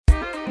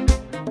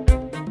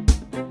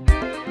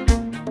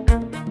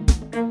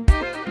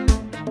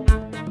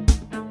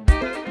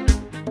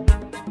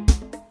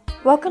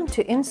Welcome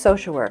to In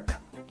Social Work,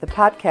 the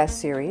podcast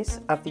series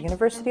of the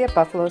University of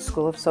Buffalo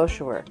School of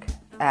Social Work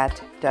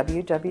at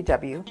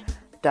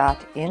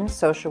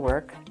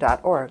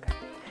www.insocialwork.org.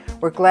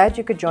 We're glad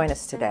you could join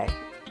us today.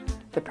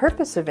 The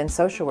purpose of In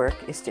Social Work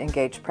is to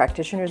engage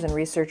practitioners and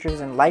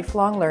researchers in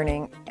lifelong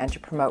learning and to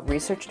promote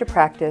research to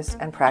practice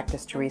and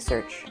practice to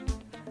research.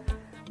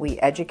 We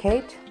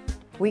educate,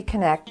 we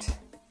connect,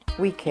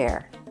 we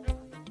care.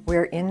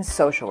 We're in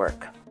social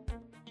work.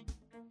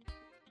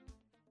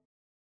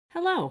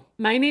 Hello,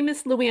 my name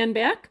is Luann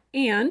Beck,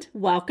 and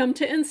welcome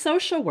to In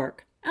Social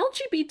Work.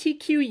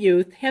 LGBTQ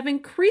youth have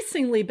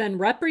increasingly been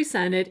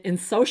represented in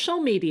social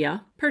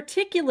media,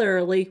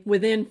 particularly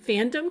within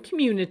fandom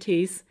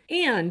communities,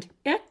 and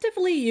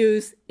actively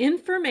use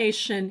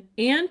information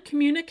and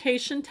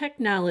communication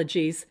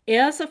technologies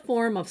as a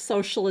form of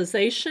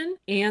socialization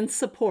and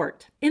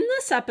support. In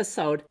this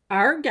episode,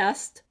 our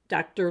guest,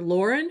 Dr.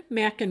 Lauren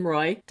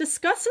McInroy,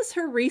 discusses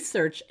her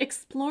research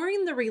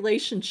exploring the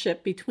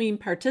relationship between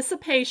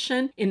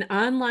participation in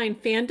online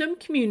fandom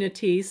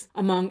communities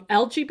among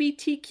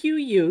LGBTQ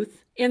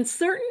youth and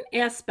certain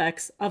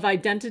aspects of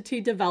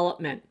identity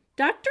development.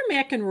 Dr.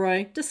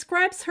 McInroy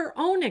describes her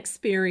own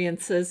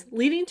experiences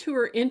leading to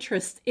her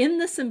interest in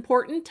this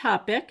important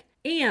topic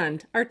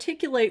and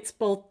articulates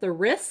both the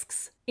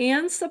risks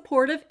and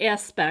supportive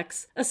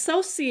aspects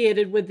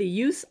associated with the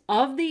use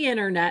of the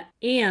internet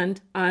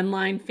and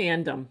online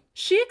fandom.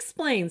 She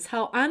explains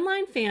how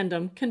online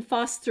fandom can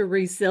foster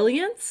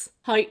resilience,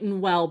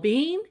 heighten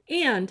well-being,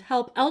 and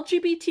help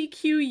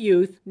LGBTQ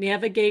youth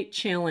navigate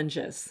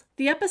challenges.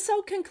 The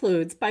episode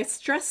concludes by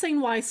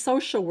stressing why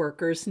social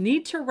workers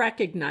need to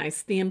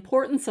recognize the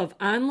importance of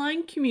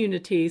online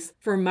communities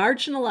for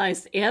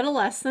marginalized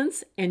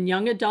adolescents and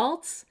young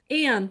adults,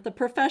 and the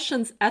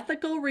profession's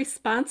ethical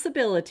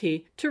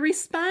responsibility to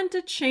respond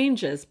to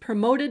changes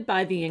promoted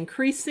by the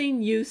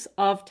increasing use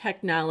of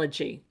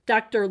technology.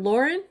 Dr.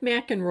 Lauren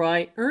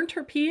McInroy earned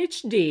her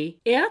PhD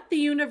at the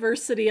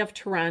University of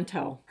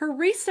Toronto. Her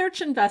research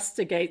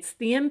investigates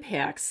the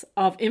impacts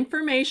of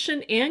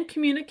information and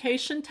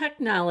communication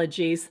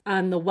technologies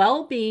on the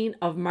well-being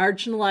of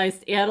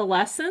marginalized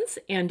adolescents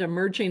and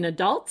emerging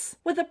adults,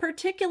 with a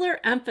particular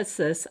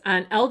emphasis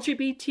on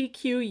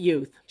LGBTQ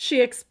youth. She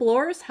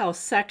explores how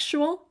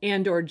sexual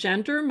and/or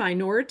gender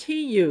minority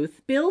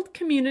youth build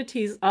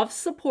communities of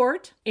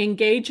support,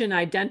 engage in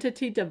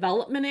identity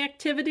development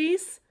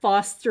activities,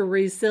 foster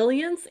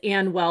resilience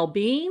and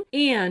well-being,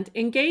 and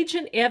engage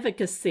in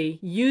advocacy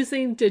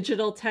using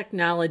digital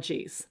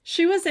technologies.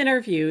 She was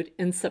interviewed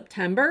in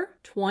September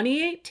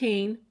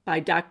 2018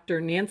 by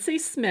Dr. Nancy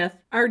Smith,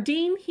 our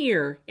dean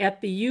here at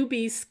the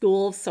UB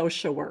School of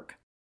Social Work.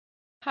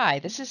 Hi,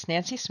 this is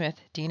Nancy Smith,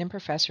 Dean and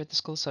Professor at the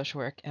School of Social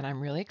Work, and I'm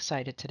really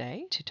excited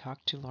today to talk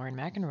to Lauren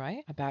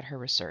McInroy about her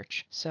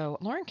research. So,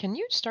 Lauren, can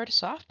you start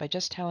us off by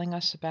just telling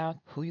us about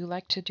who you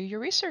like to do your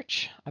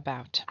research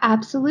about?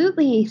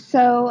 Absolutely.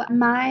 So,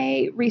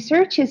 my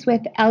research is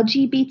with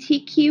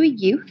LGBTQ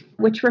youth,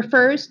 which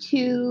refers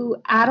to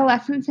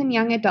adolescents and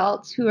young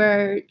adults who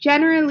are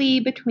generally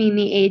between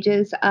the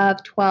ages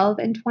of 12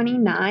 and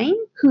 29,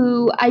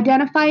 who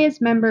identify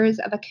as members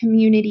of a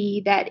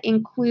community that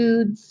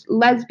includes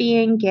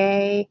lesbian,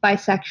 gay,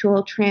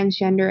 bisexual,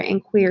 transgender,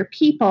 and queer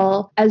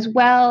people, as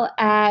well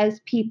as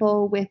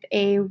people with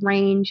a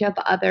range of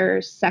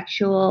other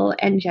sexual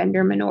and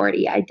gender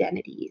minority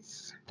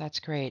identities. That's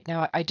great.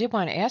 Now, I did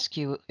want to ask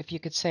you if you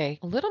could say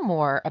a little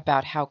more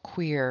about how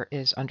queer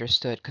is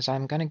understood, because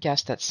I'm going to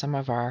guess that some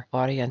of our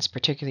audience,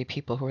 particularly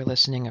people who are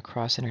listening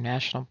across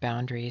international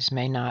boundaries,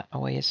 may not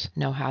always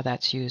know how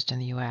that's used in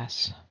the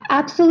U.S.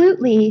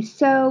 Absolutely.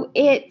 So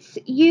it's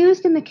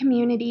used in the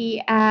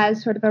community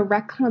as sort of a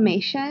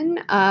reclamation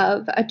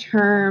of a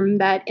term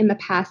that in the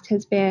past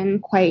has been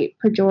quite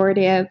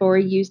pejorative or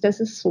used as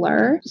a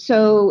slur.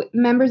 So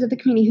members of the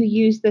community who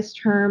use this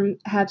term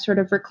have sort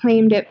of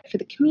reclaimed it for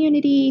the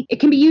community.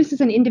 It can be used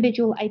as an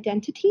individual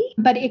identity,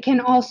 but it can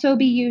also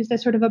be used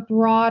as sort of a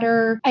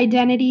broader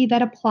identity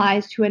that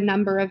applies to a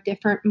number of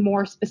different,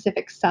 more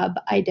specific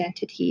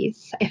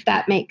sub-identities, if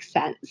that makes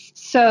sense.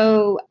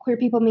 So queer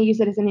people may use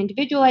it as an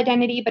individual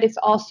identity, but it's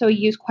also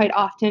used quite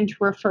often to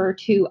refer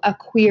to a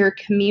queer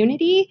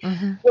community,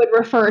 would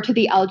refer to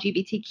the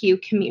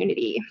LGBTQ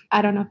community.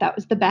 I don't know if that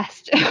was the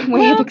best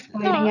way of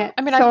explaining it.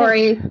 I mean,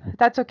 Sorry. I think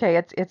that's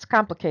okay. It's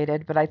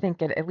complicated, but I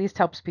think it at least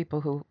helps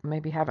people who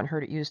maybe haven't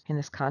heard it used in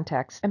this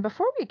context. And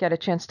before we get a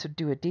chance to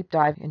do a deep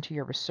dive into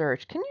your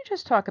research, can you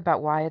just talk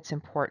about why it's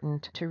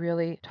important to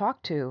really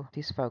talk to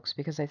these folks?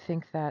 Because I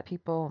think that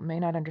people may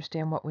not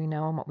understand what we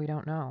know and what we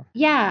don't know.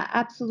 Yeah,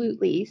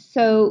 absolutely.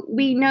 So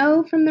we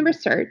know from the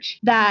research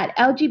that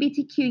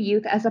LGBTQ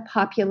youth as a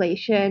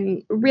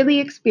population really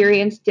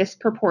experience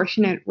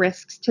disproportionate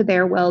risks to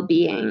their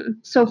well-being.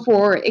 So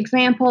for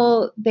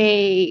example,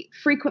 they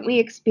frequently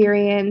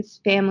experience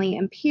family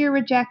and peer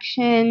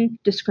rejection,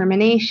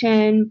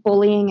 discrimination,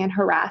 bullying, and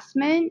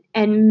harassment.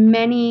 and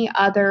many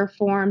other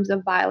forms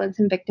of violence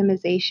and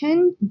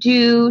victimization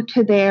due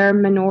to their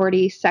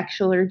minority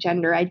sexual or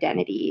gender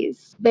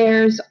identities.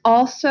 There's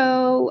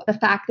also the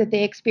fact that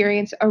they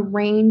experience a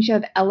range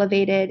of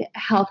elevated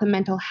health and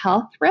mental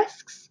health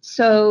risks.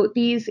 So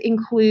these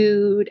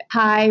include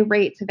high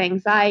rates of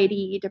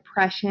anxiety,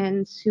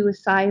 depression,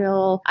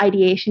 suicidal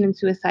ideation and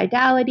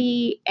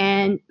suicidality,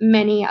 and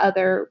many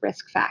other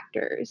risk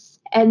factors.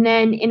 And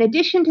then in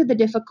addition to the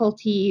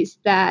difficulties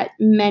that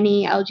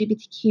many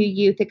LGBTQ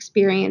youth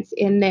experience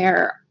in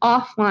their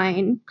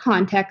offline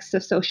contexts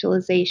of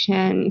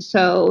socialization,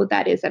 so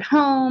that is at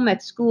home,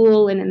 at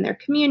school, and in their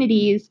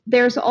communities,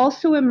 there's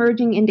also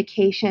emerging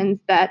indications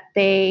that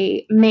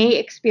they may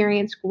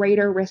experience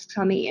greater risks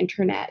on the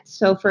internet.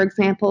 So, for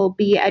example,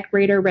 be at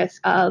greater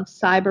risk of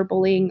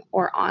cyberbullying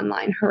or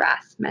online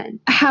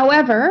harassment.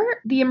 However,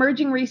 the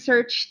emerging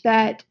research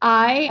that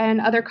I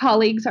and other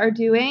colleagues are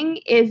doing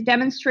is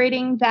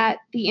demonstrating that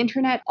the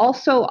internet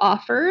also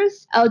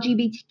offers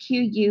LGBTQ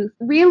youth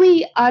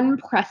really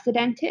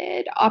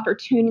unprecedented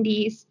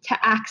opportunities to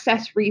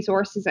access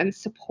resources and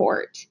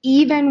support,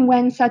 even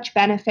when such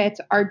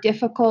benefits are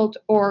difficult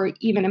or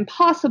even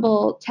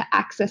impossible to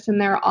access in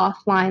their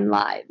offline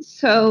lives.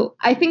 So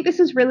I think this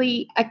is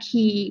really a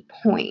key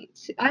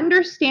point.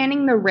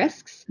 Understanding the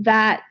risks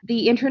that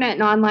the internet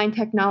and online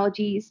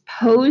technologies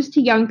pose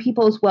to young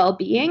people's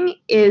well-being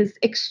is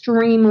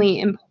extremely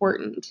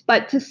important.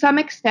 But to some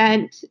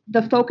extent,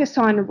 the focus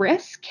on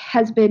risk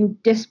has been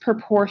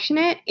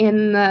disproportionate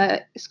in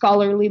the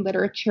scholarly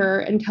literature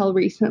until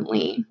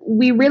recently.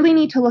 We really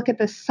need to look at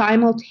the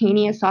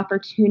simultaneous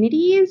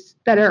opportunities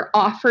that are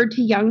offered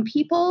to young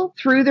people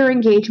through their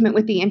engagement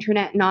with the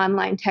internet and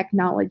online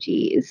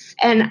technologies.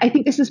 And I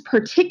think this is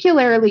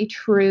particularly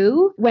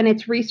true when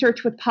it's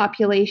research with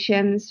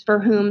populations for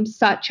whom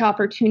such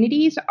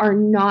opportunities are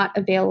not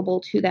available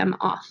to them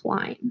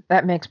offline.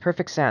 That makes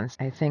perfect sense.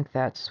 I think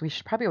that we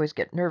should probably always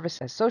get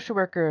nervous as social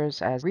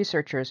workers, as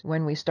researchers,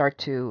 when we start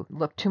to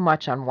look too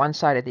much on one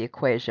side of the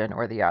equation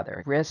or the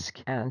other. Risk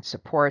and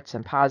supports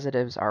and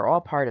positives are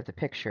all part of the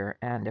picture,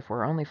 and if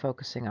we're only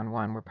focusing on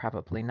one, we're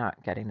probably not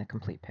getting the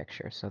complete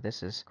picture. So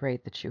this is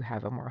great that you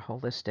have a more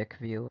holistic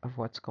view of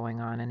what's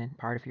going on and in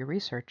part of your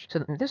research.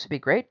 So this would be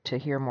great to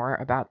hear more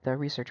about the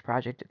research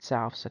project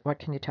itself. So what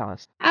can you tell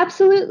us?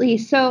 Absolutely.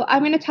 So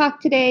I'm going to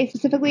talk today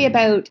specifically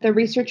about the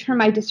research for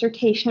my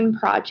dissertation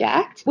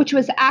project, which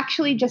was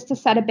actually, just to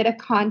set a bit of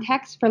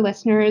context for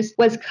listeners,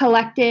 was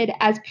collected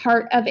as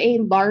part of a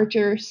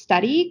larger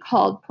study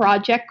called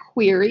Project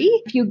Query.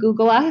 If you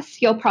Google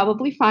us, you'll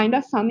probably find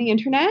us on the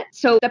internet.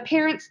 So the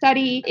parent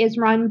study is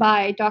run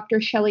by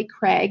Dr. Shelley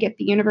Craig at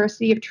the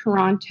University of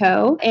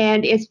Toronto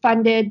and is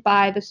funded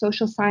by the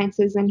Social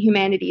Sciences and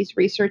Humanities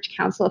Research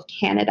Council of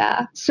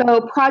Canada.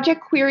 So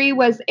Project Query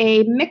was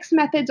a mixed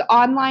methods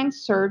online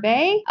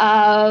survey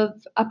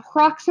of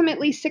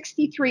approximately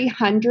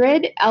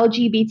 6,300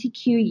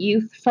 LGBTQ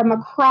youth from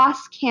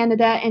across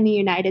Canada and the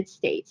United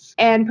States.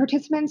 And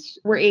participants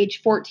were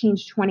aged 14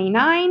 to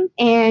 29.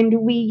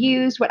 And we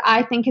used what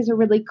I think is a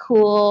really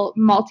cool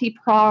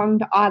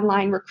multi-pronged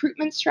online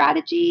recruitment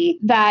strategy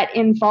that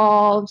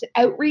involved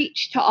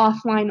outreach to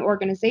offline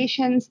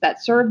organizations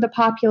that serve the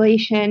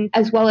population,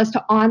 as well as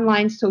to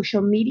online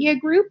social media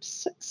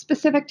groups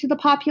specific to the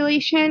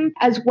population,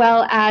 as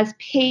well as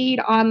paid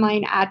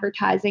online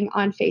advertising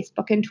on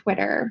Facebook and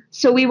Twitter.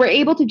 So we were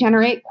able to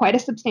generate quite a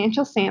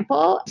substantial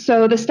sample.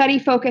 So the study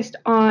focused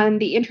on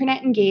the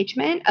internet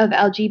engagement of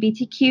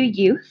LGBTQ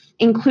youth,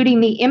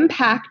 including the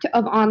impact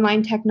of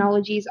online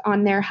technologies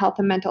on their health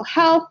and mental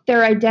health,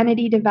 their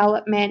identity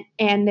development,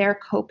 and their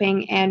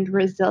coping and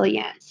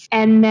resilience.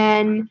 And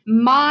then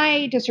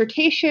my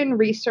dissertation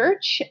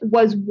research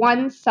was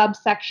one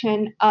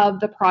subsection of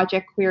the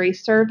Project Query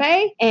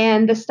survey,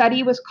 and the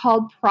study was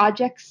called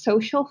Project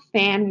Social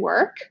Fan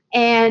Work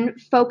and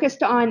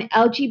focused on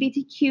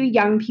LGBTQ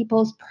young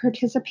people's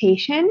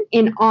participation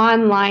in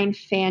online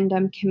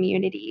fandom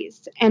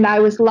communities. And I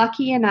was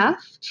lucky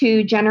enough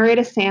to generate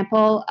a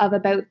sample of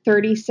about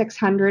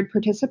 3,600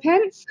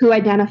 participants who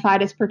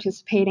identified as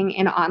participating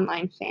in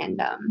online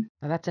fandom.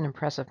 Now, that's an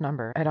impressive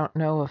number. I don't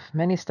know of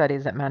many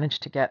studies that manage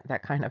to get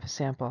that kind of a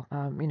sample,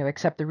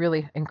 except the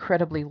really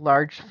incredibly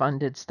large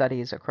funded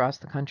studies across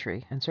the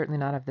country, and certainly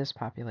not of this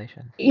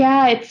population.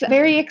 Yeah, it's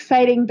very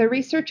exciting. The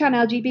research on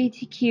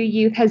LGBTQ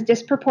youth has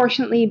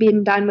disproportionately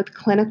been done with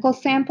clinical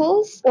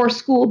samples or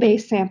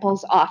school-based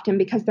samples often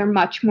because they're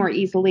much more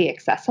easily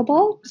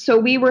accessible. So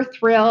we were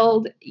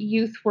thrilled.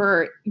 Youth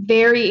were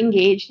very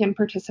engaged in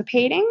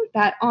participating.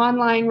 That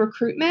online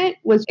recruitment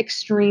was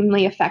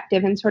extremely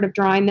effective in sort of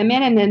drawing them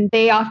in. And then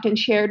they often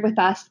shared with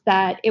us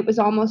that it was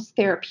almost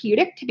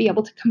therapeutic to be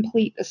able to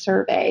complete the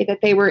survey,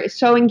 that they were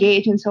so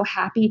engaged and so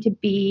happy to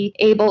be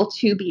able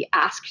to be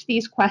asked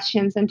these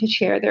questions and to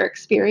share their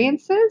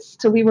experiences.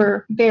 So we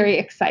were very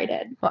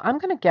excited. Well, I'm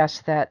going to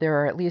guess that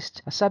there are at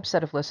least a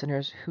subset of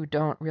listeners who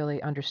don't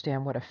really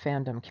understand what a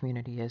fandom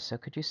community is. So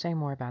could you say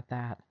more about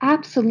that?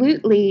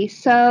 Absolutely.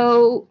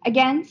 So,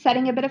 again,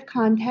 setting a bit of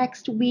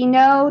context, we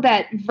know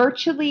that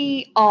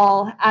virtually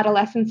all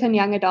adolescents and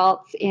young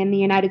adults in the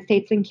United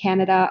States and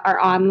Canada are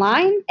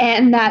online,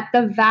 and that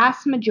the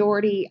vast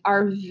majority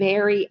are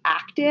very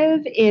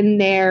active in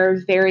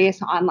their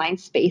various online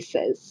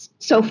spaces.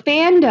 So,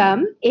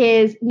 fandom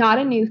is not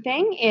a new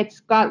thing. It's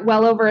got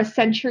well over a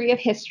century of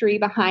history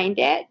behind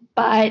it,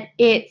 but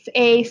it's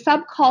a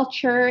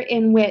subculture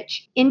in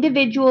which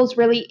individuals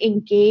really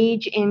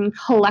engage in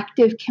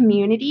collective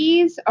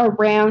communities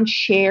around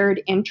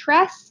shared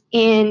interests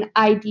in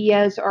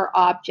ideas or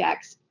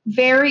objects.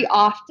 Very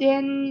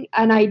often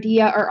an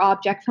idea or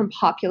object from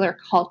popular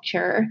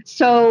culture.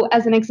 So,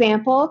 as an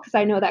example, because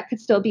I know that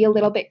could still be a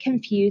little bit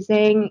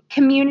confusing,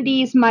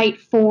 communities might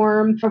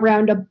form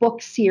around a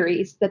book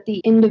series that the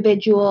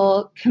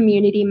individual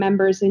community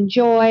members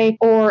enjoy,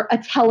 or a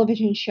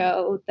television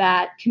show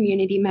that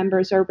community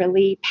members are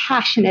really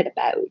passionate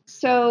about.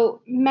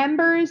 So,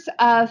 members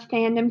of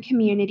fandom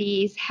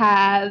communities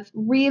have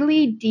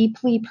really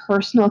deeply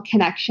personal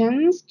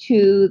connections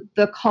to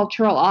the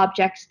cultural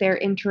objects they're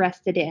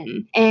interested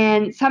in,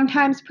 and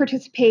sometimes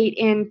participate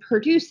in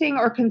producing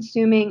or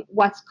consuming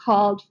what's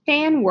called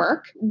fan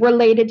work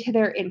related to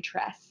their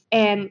interests.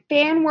 And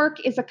fan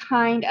work is a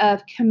kind of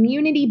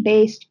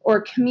community-based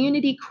or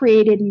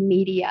community-created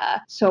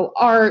media, so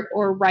art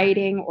or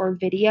writing or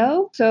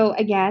video. So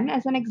again,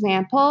 as an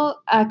example,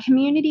 a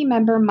community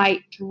member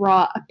might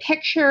draw a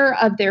picture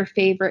of their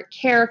favorite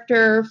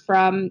character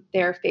from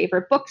their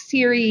favorite book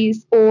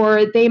series,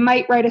 or they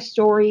might write a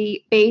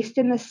story based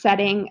in the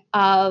setting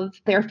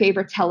of their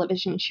favorite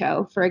television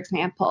show, for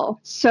example.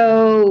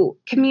 So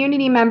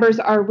community members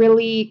are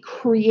really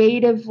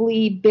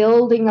creatively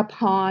building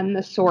upon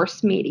the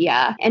source media,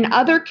 and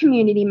other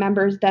community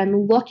members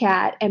then look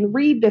at and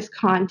read this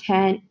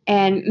content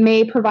and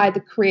may provide the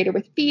creator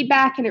with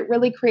feedback, and it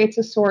really creates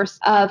a source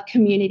of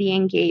community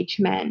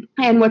engagement.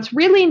 And what's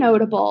really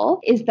notable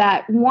is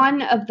that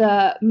one of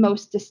the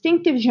most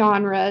distinctive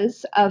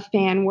genres of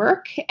fan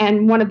work,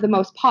 and one of the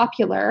most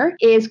popular,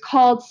 is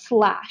called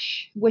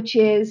slash, which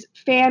is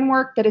fan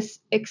work that is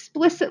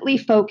explicitly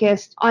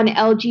focused on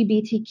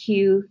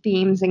LGBTQ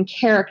themes and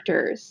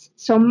characters.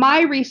 So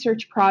my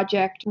research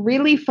project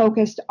really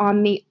focused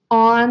on the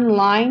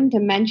online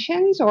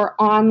dimensions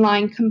or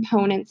online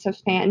components of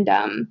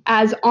fandom,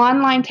 as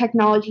online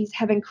technologies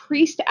have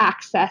increased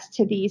access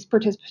to these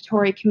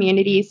participatory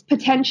communities,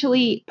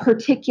 potentially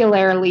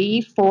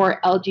particularly for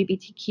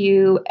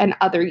LGBTQ and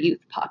other youth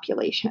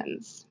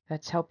populations.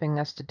 That's helping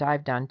us to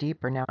dive down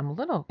deeper. Now, I'm a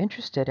little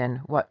interested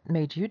in what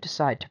made you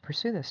decide to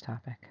pursue this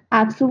topic.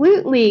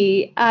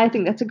 Absolutely. I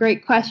think that's a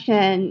great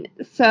question.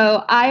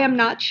 So I am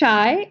not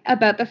shy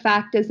about the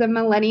fact, as a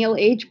millennial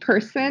age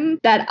person,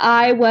 that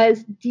I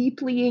was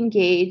deeply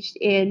engaged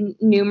in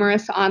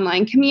numerous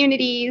online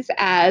communities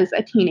as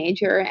a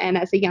teenager and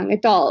as a young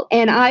adult.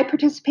 And I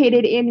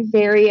participated in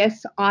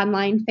various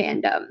online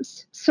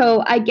fandoms.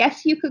 So I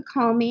guess you could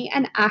call me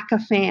an ACA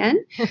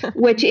fan,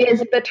 which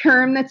is the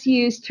term that's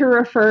used to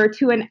refer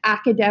to an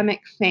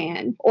academic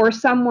fan, or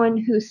someone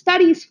who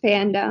studies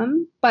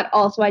fandom but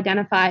also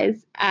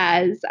identifies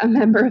as a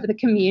member of the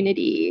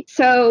community.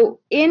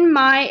 So in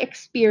my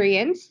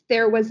experience,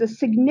 there was a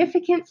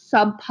significant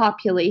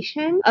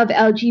subpopulation of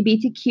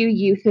LGBTQ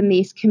youth in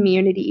these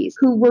communities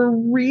who were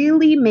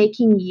really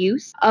making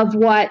use of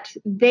what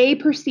they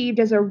perceived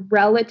as a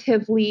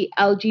relatively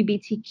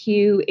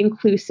LGBTQ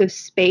inclusive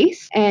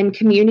space and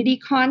community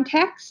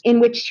context in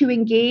which to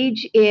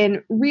engage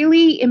in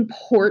really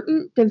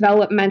important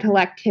developmental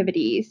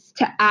activities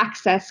to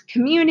access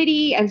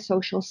community and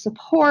social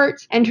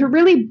support and to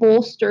really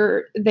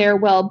bolster their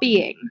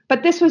well-being.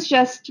 But this was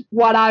just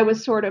what I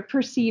was sort of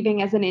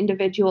perceiving as an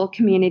individual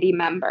community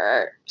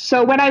member.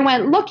 So when I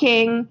went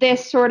looking,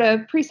 this sort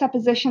of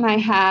presupposition I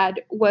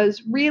had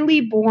was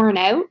really borne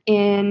out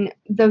in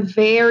the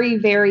very,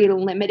 very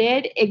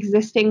limited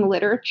existing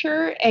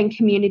literature and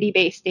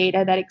community-based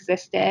data that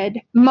existed.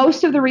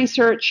 Most of the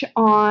research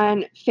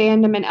on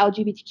fandom and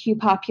LGBTQ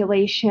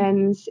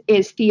populations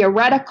is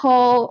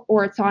theoretical,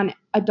 or it's on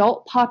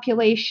adult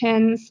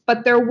populations,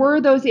 but there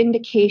were those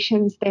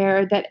indications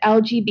there that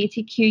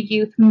LGBTQ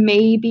youth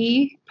may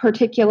be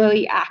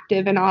particularly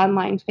active in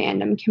online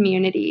fandom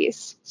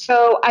communities.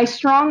 So I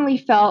strongly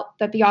felt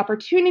that the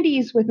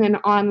opportunities within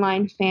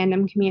online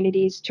fandom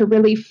communities to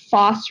really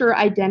foster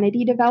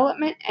identity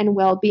development and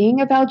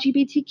well-being of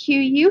LGBTQ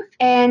youth,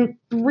 and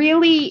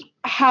really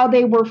how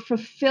they were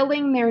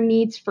fulfilling their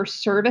needs for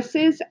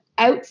services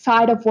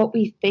outside of what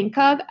we think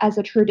of as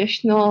a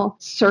traditional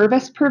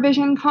service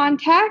provision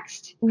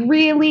context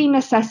really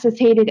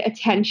necessitated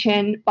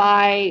attention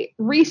by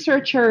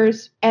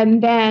researchers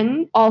and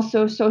then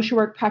also social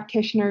work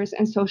practitioners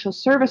and social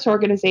service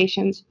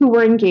organizations who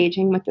were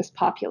engaging with this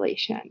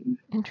population.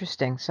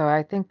 Interesting. So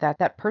I think that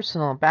that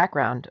personal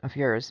background of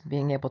yours,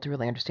 being able to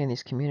really understand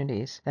these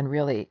communities, then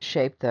really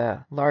shaped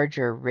the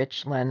larger,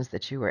 rich lens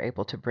that you were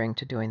able to bring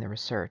to doing the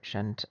research.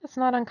 And it's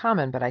not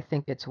uncommon, but I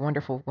think it's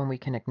wonderful when we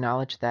can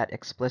acknowledge that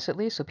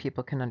explicitly so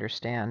people can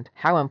understand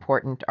how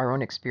important our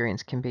own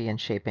experience can be in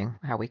shaping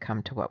how we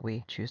come to what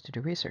we choose to do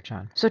research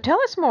on. So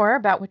tell us more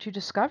about what you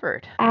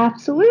discovered.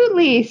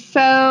 Absolutely.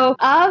 So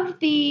of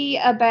the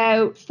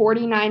about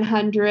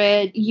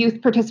 4,900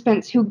 youth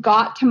participants who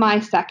got to my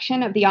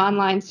section of the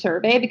online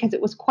survey, because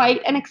it was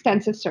quite an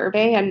extensive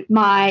survey and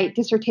my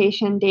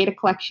dissertation data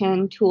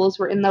collection tools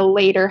were in the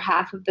later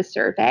half of the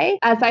survey.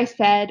 As I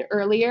said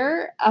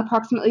earlier,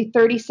 approximately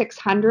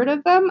 3,600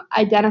 of them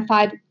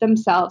identified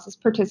themselves as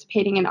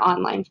participating in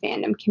online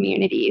fandom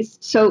communities.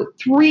 So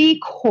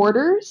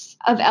 3/4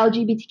 of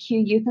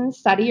LGBTQ youth in the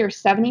study, or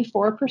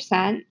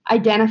 74%,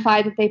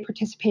 identified that they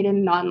participated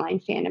in online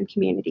fandom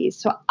communities.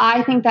 So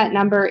I think that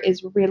number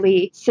is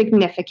really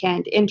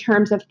significant in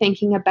terms of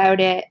thinking about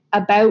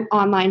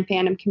online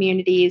fandom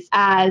communities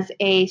as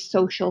a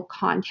social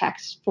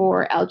context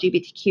for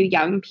LGBTQ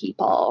young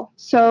people.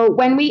 So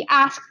when we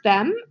asked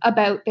them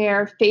about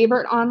their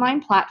favorite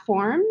online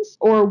platforms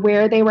or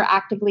where they were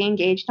actively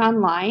engaged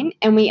online,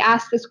 and we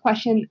asked this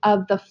question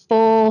of the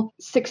full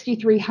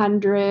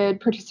 6,300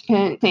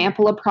 participant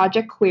sample of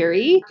Project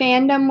Query,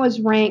 Fandom was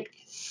ranked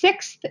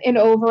 6th in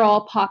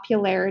overall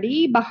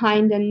popularity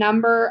behind a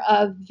number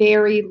of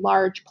very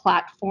large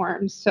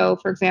platforms. So,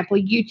 for example,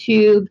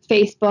 YouTube,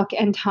 Facebook,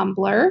 and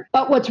Tumblr.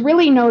 But what's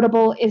really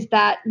notable is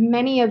that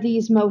many of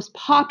these most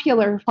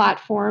popular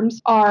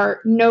platforms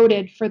are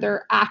noted for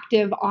their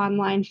active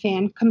online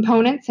fan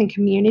components and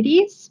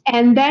communities.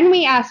 And then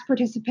we asked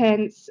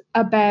participants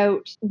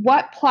about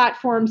what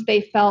platforms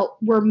they felt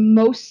were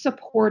most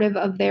supportive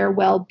of their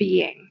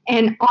well-being.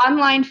 And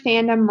online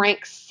fandom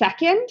ranks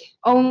second,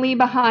 only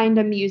behind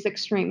a music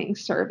streaming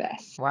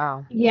service.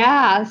 Wow.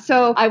 Yeah,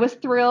 so I was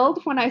thrilled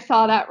when I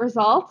saw that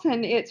result,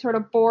 and it sort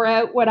of bore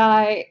out what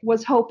I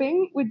was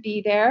hoping would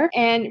be there.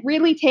 And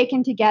really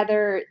taken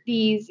together,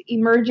 these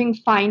emerging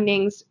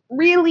findings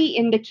really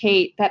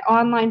indicate that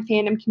online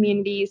fandom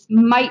communities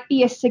might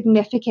be a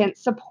significant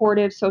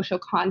supportive social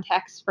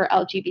context for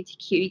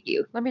LGBTQ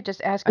youth. Let me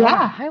just ask, I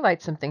want to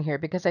highlight something here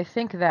because I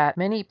think that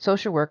many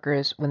social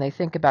workers, when they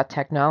think about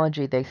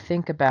technology, they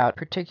think about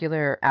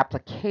particular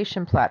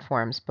application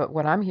platforms. But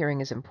what I'm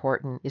hearing is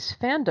important is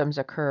fandoms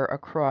occur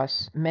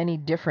across many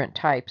different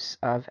types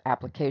of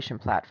application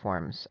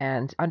platforms.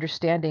 And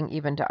understanding,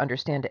 even to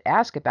understand to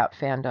ask about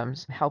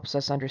fandoms, helps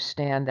us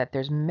understand that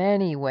there's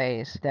many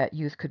ways that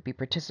youth could be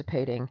participating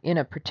in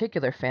a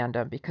particular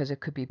fandom, because it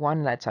could be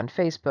one that's on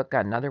Facebook,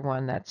 another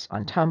one that's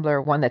on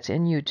Tumblr, one that's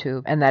in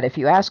YouTube, and that if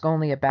you ask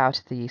only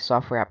about the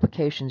software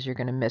applications, you're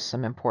going to miss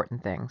some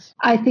important things.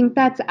 I think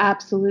that's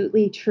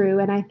absolutely true.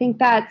 And I think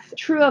that's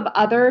true of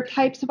other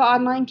types of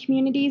online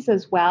communities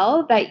as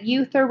well, that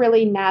youth are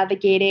really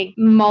navigating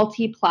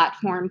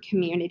multi-platform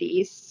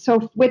communities.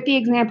 So with the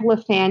example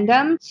of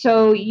Fandom,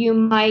 so you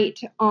might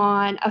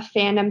on a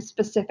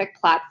fandom-specific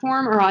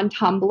platform or on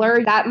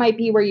Tumblr, that might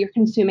be where you're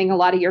consuming a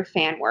lot of your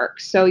fan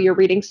work. So you're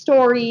reading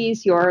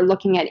stories, you're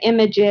looking at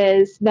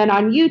images. Then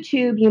on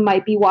YouTube, you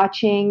might be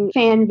watching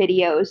fan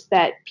videos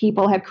that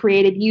people have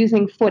created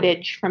using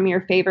footage from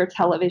your favorite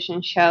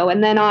television show.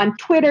 And then on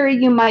Twitter,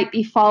 you might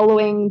be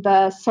following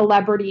the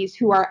celebrities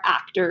who are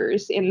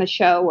actors in the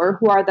show or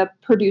who are the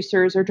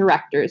producers or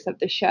directors of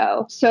the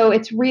show. So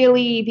it's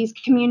really, these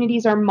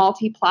communities are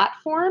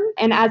multi-platform.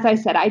 And as I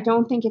said, I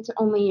don't think it's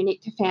only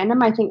unique to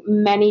fandom. I think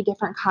many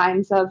different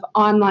kinds of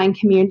online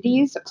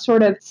communities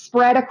sort of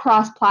spread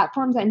across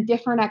platforms, and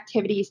different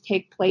activities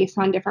take place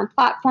on different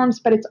platforms,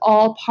 but it's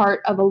all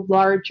part of a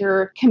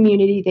larger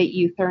community that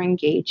youth are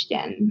engaged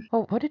in.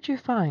 Well, what did you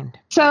find?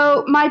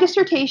 So my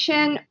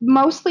dissertation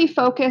mostly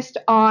focused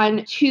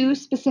on two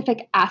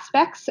specific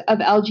aspects of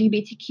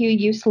LGBTQ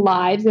youth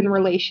lives in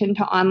relation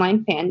to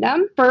online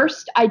fandom.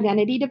 First,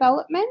 identity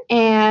development,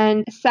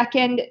 and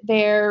second,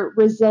 their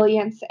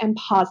resilience and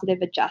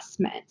positive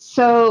adjustment.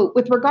 So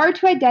with regard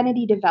to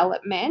identity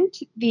development,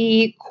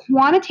 the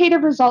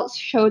quantitative results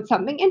showed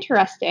something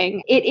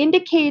interesting. They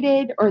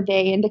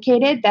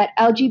indicated that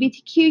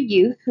LGBTQ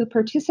youth who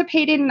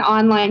participated in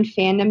online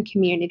fandom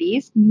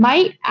communities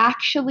might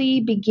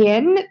actually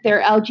begin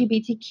their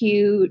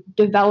LGBTQ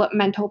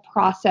developmental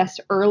process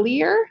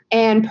earlier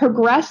and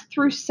progress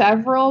through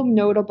several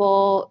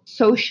notable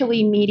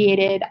socially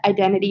mediated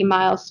identity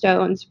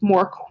milestones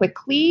more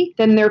quickly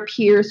than their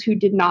peers who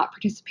did not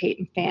participate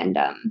in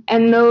fandom.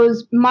 And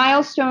those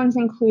milestones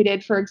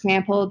included, for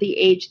example, the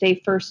age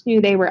they first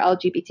knew they were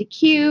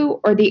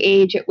LGBTQ, or the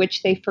age at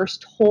which they first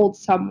first told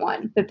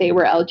someone that they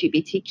were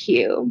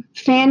LGBTQ.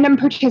 Fandom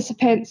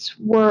participants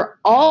were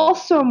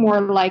also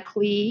more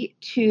likely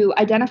to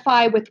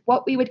identify with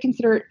what we would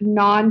consider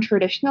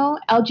non-traditional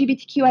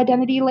LGBTQ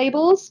identity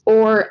labels,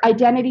 or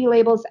identity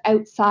labels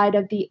outside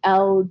of the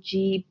LGBTQ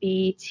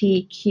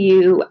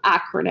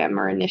acronym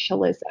or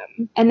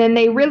initialism. And then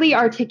they really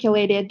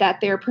articulated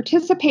that their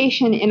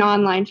participation in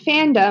online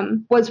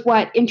fandom was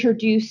what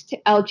introduced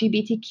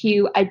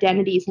LGBTQ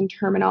identities and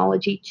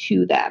terminology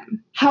to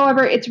them.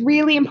 However, it's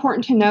really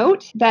important to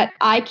note that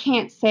I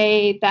can't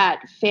say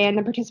that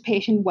fandom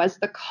participation was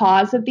the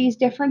cause of these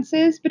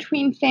differences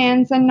between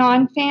fans and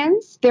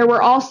non-fans. There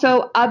were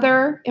also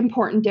other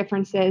important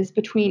differences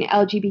between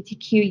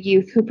LGBTQ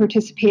youth who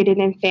participated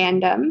in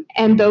fandom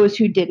and those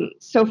who didn't.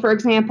 So, for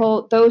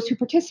example, those who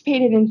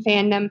participated in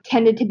fandom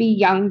tended to be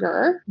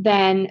younger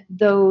than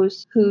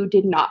those who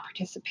did not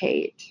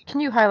participate. Can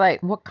you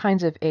highlight what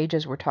kinds of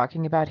ages we're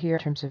talking about here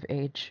in terms of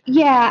age?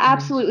 Yeah,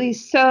 absolutely.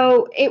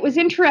 So it was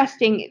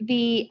interesting.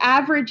 The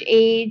average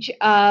age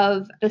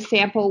of the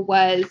sample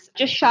was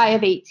just shy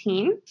of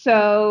 18.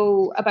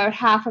 So about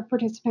half of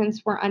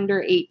participants were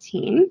under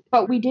 18.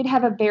 But we did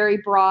have a very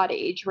broad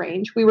age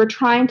range. We were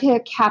trying to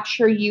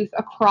capture youth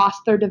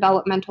across their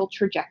developmental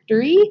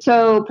trajectory.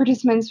 So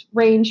participants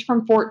ranged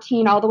from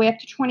 14 all the way up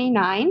to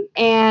 29.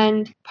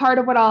 And part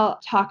of what I'll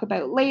talk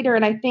about later,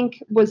 and I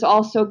think was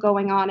also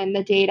going on in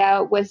the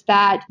data, was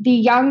that the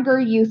younger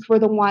youth were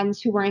the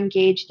ones who were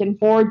engaged in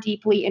more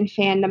deeply in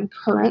fandom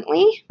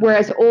currently,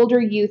 whereas older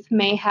youth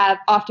may have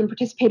often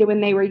participated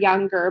when they were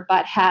younger,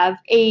 but have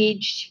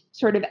aged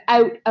sort of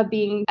out of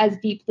being as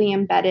deeply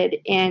embedded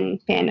in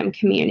fandom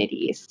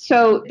communities.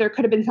 So there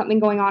could have been something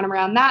going on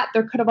around that.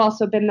 There could have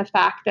also been the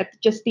fact that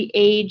just the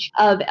age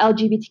of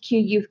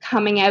LGBTQ youth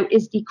coming out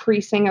is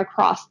decreasing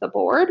across the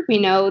board. We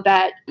know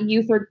that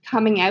youth are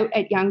coming out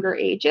at younger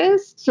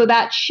ages. So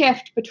that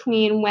shift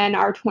between when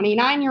our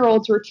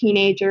 29-year-olds were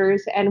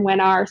teenagers and when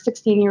our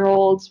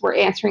 16-year-olds were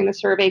answering the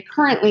survey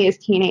currently as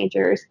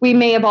teenagers, we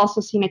may have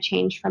also seen a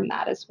change from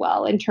that as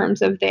well in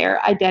terms of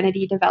their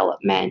identity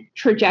development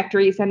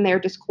trajectories and their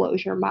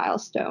disclosure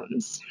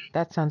milestones.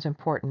 That sounds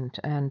important.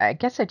 And I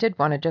guess I did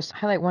want to just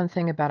highlight one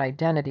thing about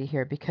identity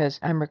here, because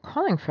I'm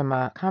recalling from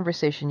a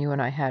conversation you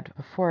and I had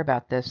before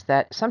about this,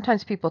 that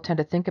sometimes people tend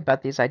to think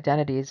about these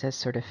identities as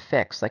sort of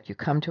fixed, like you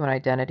come to an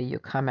identity, you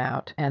come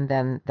out, and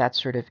then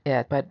that's sort of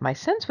it. But my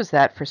sense was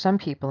that for some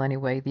people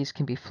anyway, these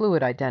can be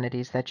fluid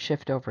identities that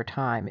shift over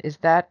time. Is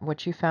that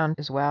what you found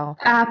as well?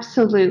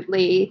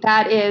 Absolutely.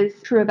 That is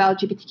true of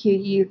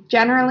LGBTQ youth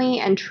generally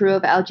and true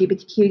of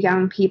LGBTQ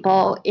young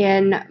people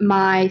in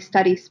my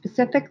study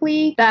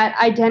specifically, that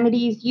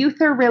identities,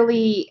 youth are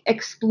really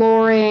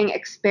exploring,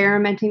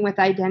 experimenting with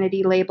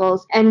identity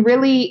labels, and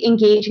really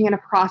engaging in a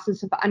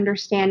process of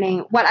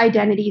understanding what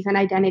identities and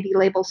identity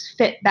labels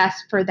fit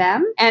best for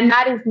them. And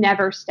that is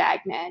never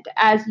stagnant.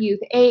 As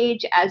youth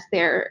age, as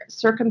their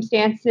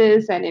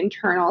circumstances and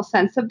internal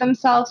sense of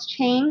themselves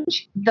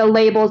change, the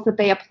labels that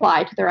they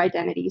apply to their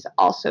identities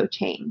also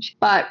change.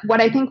 But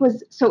what I think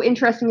was so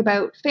interesting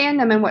about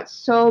fandom and what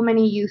so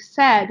many youth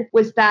said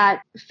was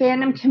that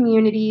fandom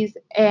communities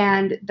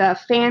and the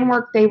fan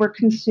work they were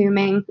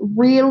consuming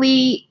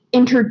really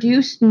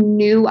introduced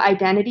new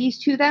identities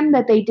to them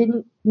that they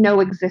didn't know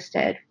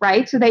existed,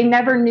 right? So they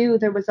never knew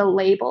there was a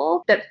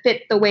label that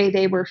fit the way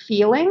they were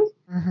feeling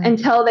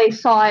until they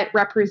saw it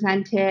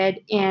represented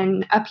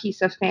in a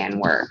piece of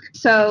fan work.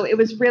 So it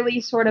was really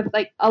sort of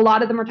like a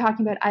lot of them were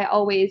talking about, I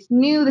always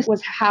knew this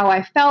was how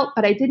I felt,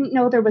 but I didn't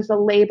know there was a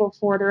label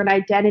for it or an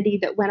identity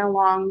that went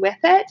along with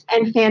it.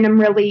 And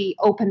fandom really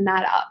opened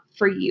that up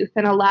for youth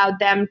and allowed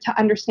them to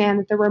understand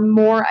that there were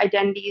more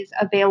identities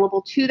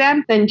available to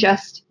them than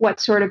just what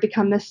sort of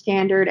become the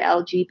standard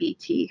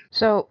LGBT.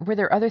 So were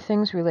there other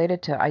things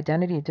related to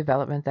identity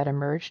development that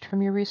emerged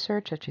from your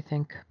research that you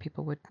think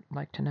people would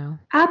like to know?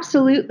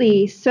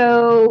 Absolutely.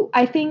 So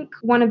I think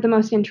one of the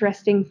most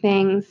interesting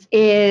things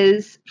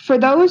is for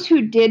those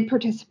who did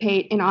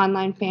participate in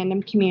online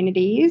fandom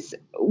communities,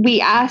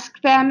 we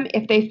asked them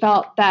if they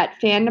felt that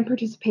fandom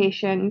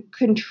participation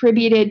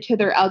contributed to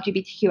their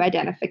LGBTQ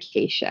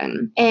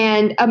identification.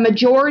 And a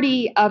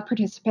majority of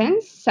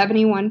participants,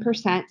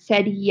 71%,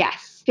 said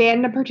yes.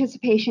 Fandom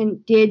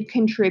participation did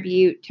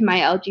contribute to my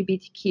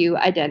LGBTQ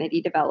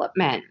identity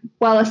development,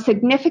 while a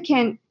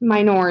significant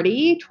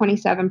minority,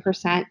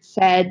 27%,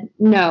 said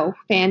no,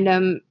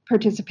 fandom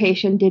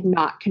participation did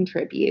not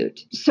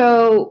contribute.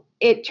 So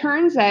it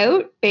turns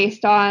out,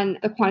 based on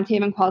the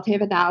quantitative and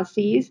qualitative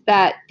analyses,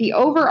 that the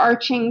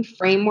overarching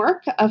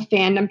framework of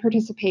fandom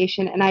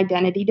participation and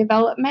identity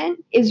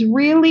development is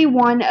really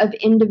one of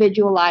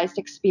individualized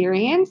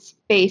experience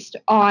based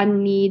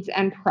on needs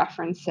and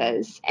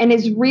preferences, and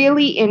is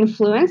really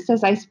influenced,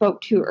 as I spoke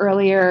to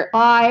earlier,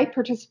 by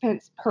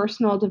participants'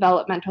 personal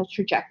developmental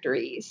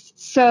trajectories.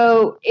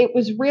 So it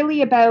was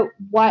really about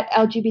what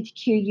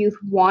LGBTQ youth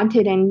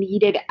wanted and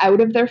needed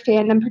out of their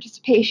fandom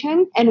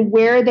participation and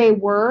where they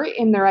were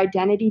in their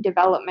identity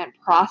development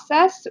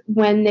process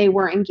when they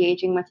were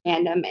engaging with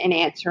fandom and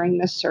answering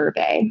the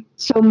survey.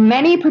 So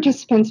many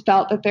participants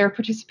felt that their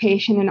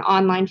participation in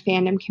online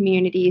fandom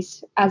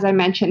communities, as I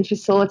mentioned,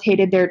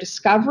 facilitated their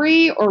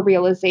discovery or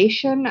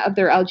realization of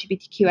their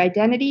LGBTQ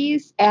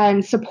identities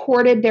and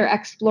supported their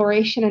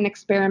exploration and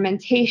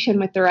experimentation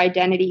with their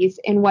identities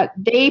in what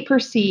they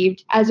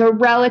perceived as a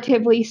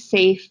relatively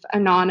safe,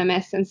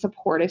 anonymous, and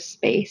supportive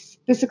space.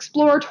 This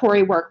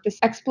exploratory work, this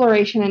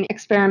exploration and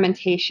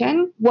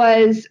experimentation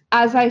was,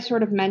 as I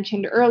sort of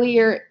mentioned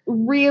earlier,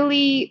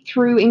 really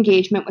through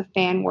engagement with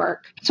fan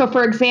work. So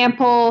for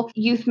example,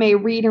 youth may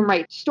read and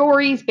write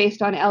stories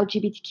based on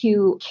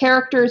LGBTQ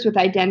characters with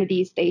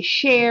identities they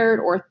shared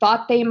or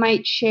thought they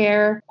might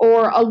share,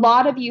 or a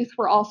lot of youth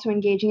were also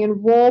engaging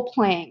in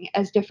role-playing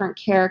as different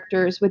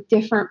characters with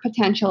different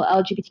potential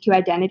LGBTQ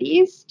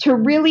identities to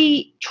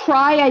really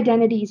try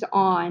identities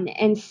on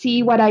and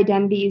see what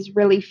identities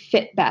really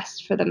fit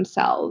best for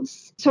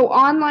themselves. So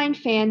online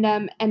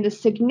fandom and the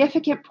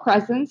significant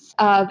presence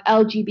of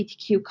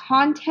LGBTQ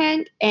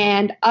content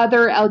and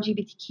other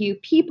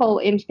LGBTQ people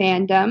in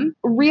fandom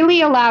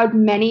really allowed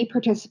many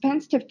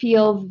participants to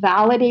feel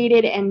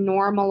validated and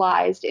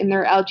normalized in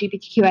their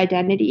LGBTQ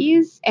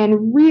identities,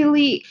 and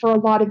really, for a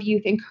lot of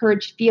youth,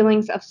 encouraged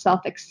feelings of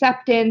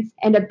self-acceptance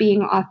and of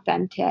being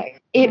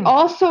authentic. It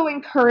also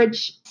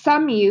encouraged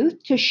some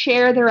youth to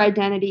share their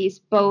identities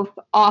both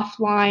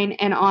offline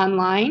and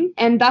online,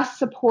 and thus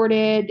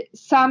supported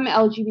some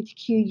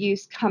LGBTQ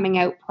youth coming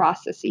out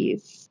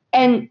processes.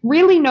 And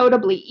really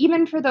notably,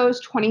 even for those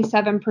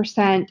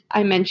 27%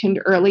 I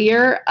mentioned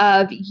earlier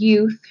of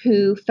youth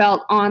who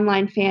felt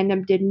online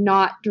fandom did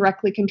not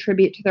directly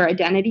contribute to their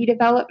identity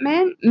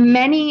development,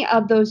 many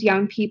of those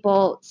young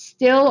people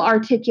still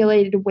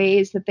articulated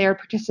ways that their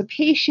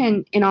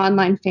participation in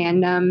online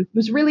fandom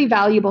was really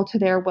valuable to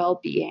their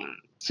well-being.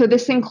 So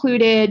this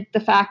included the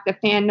fact that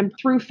fandom,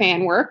 through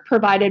fan work,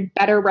 provided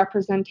better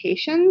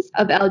representations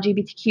of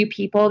LGBTQ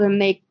people than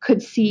they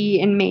could see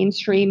in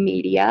mainstream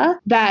media,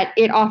 that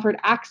it offered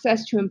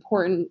access to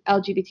important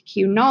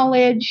LGBTQ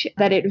knowledge,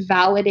 that it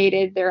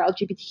validated their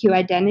LGBTQ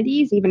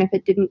identities, even if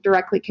it didn't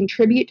directly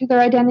contribute to their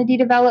identity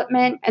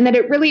development, and that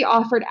it really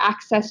offered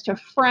access to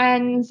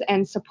friends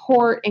and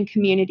support and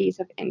communities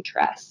of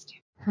interest.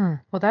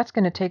 Well, that's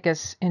going to take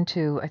us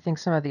into, I think,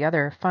 some of the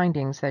other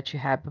findings that you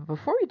had. But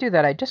before we do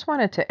that, I just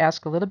wanted to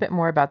ask a little bit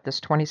more about this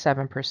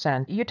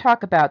 27%. You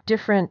talk about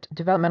different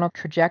developmental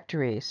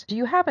trajectories. Do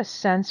you have a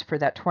sense for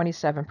that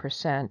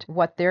 27%,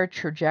 what their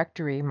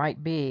trajectory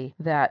might be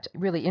that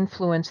really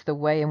influenced the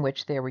way in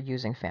which they were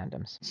using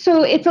fandoms?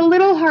 So it's a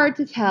little hard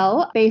to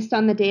tell based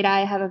on the data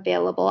I have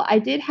available. I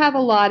did have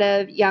a lot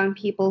of young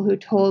people who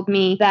told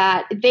me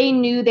that they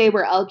knew they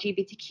were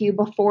LGBTQ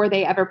before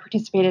they ever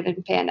participated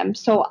in fandom.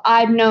 So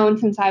I've known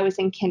since I was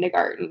in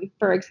kindergarten,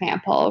 for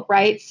example,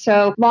 right?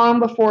 So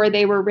long before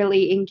they were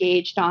really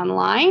engaged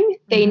online,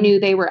 they knew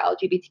they were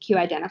LGBTQ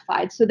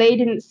identified. So they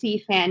didn't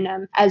see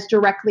fandom as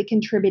directly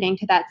contributing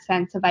to that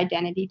sense of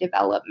identity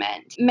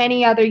development.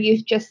 Many other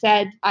youth just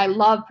said, I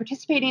love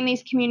participating in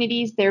these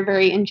communities. They're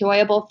very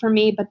enjoyable for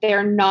me, but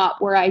they're not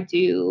where I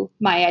do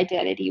my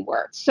identity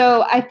work.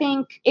 So I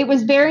think it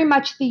was very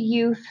much the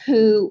youth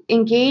who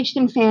engaged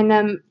in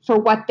fandom for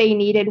what they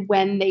needed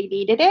when they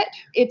needed it.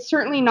 It's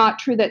certainly not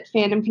true that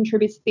fandom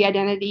contributes to the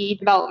identity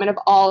development of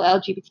all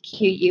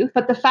LGBTQ youth,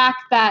 but the fact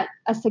that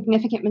a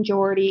significant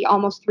majority,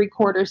 almost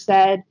 3/4,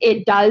 said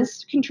it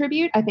does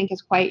contribute, I think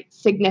is quite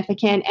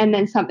significant, and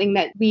then something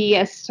that we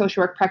as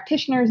social work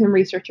practitioners and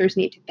researchers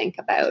need to think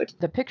about.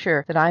 The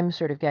picture that I'm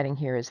sort of getting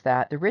here is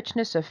that the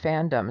richness of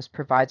fandoms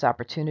provides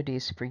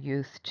opportunities for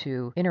youth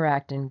to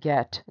interact and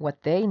get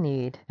what they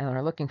need and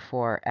are looking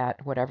for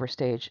at whatever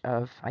stage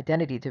of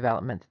identity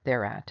development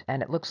they're at.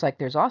 And it looks like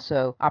there's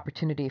also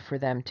opportunity for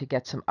them to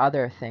get some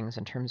other things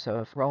in terms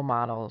of role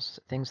models,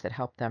 things that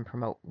help them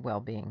promote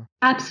well-being.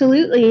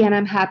 Absolutely, and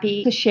I'm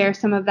happy to share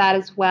some of that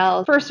as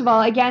well. First of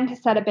all, again, to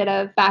set a bit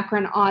of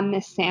background on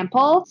this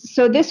sample.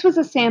 So this was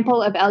a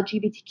sample of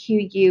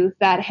LGBTQ youth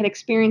that had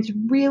experienced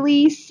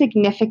really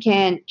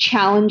significant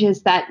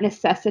challenges that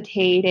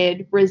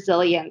necessitated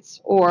resilience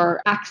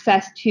or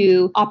access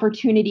to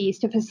opportunities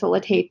to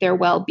facilitate their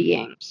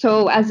well-being.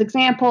 So as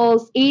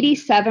examples,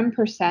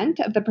 87%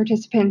 of the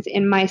participants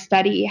in my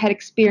study had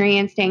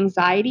experienced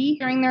anxiety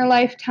during their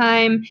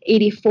lifetime,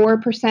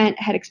 84%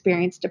 had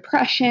experienced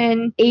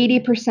depression,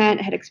 80%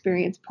 had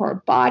experienced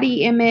poor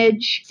body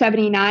image,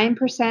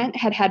 79%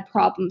 had had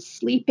problems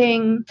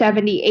sleeping,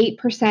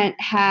 78%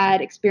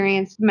 had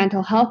experienced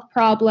mental health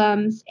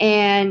problems,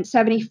 and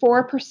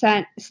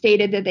 74%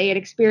 stated that they had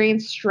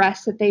experienced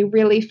stress that they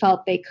really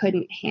felt they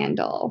couldn't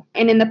handle.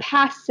 And in the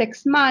past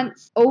 6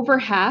 months, over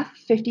half,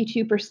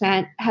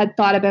 52%, had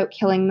thought about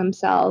killing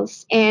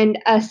themselves, and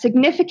a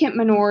significant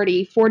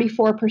minority,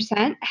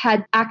 44%,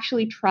 had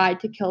actually tried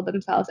to kill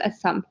themselves at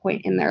some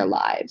point in their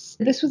lives.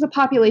 This was a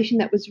population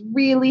that was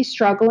really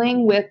struggling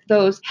struggling with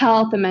those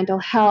health and mental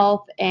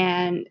health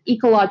and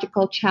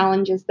ecological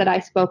challenges that I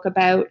spoke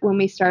about when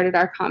we started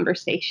our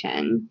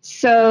conversation.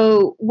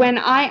 So when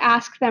I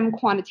ask them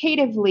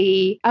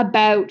quantitatively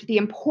about the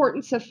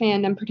importance of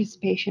fandom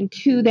participation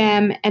to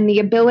them and the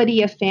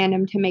ability of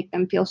fandom to make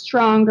them feel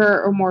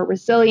stronger or more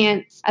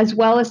resilient, as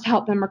well as to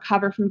help them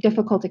recover from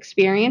difficult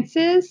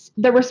experiences,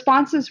 the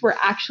responses were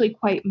actually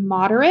quite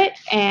moderate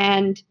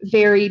and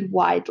varied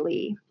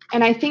widely.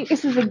 And I think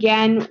this is,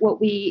 again,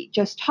 what we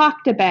just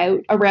talked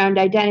about around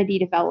identity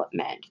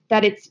development,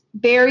 that it's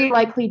very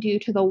likely due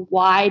to the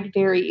wide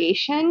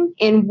variation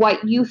in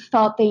what youth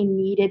felt they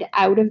needed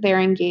out of their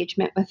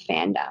engagement with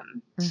fandom.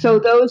 So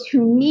those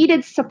who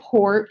needed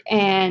support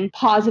and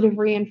positive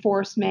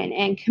reinforcement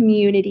and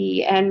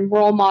community and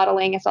role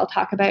modeling, as I'll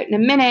talk about in a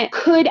minute,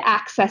 could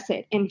access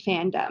it in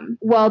fandom,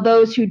 while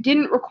those who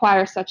didn't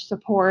require such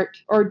support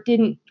or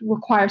didn't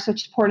require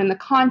such support in the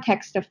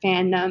context of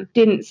fandom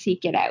didn't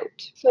seek it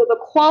out. So the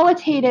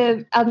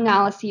qualitative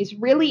analyses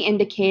really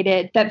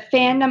indicated that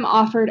fandom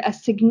offered a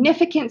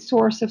significant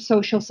source of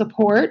social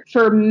support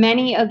for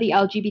many of the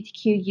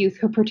LGBTQ youth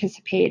who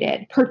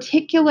participated,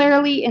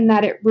 particularly in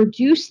that it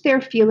reduced their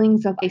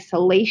feelings of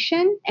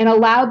isolation and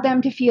allowed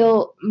them to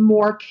feel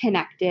more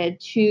connected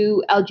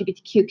to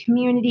LGBTQ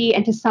community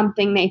and to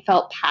something they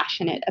felt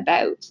passionate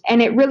about.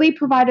 And it really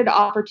provided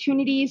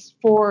opportunities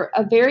for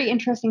a very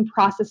interesting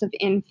process of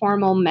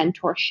informal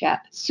mentorship.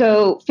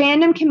 So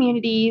fandom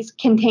communities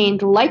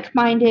contained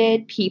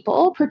like-minded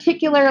people,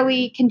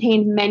 particularly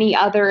contained many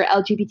other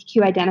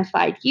LGBTQ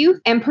identified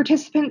youth, and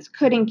participants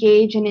could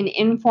engage in an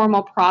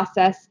informal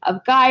process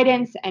of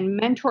guidance and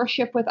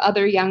mentorship with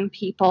other young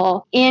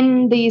people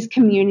in these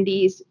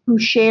communities who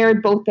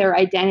shared both their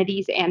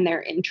identities and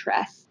their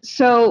interests.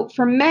 So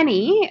for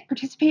many,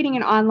 participating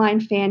in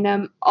online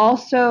fandom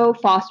also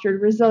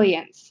fostered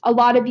resilience. A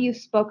lot of you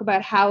spoke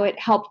about how it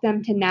helped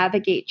them to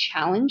navigate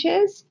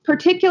challenges,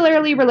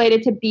 particularly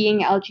related to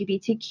being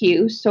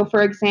LGBTQ. So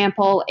for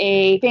example,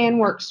 a fan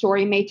work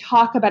story may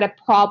talk about a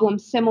problem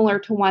similar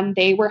to one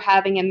they were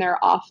having in their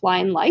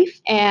offline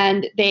life,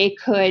 and they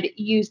could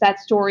use that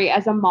story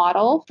as a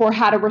model for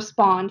how to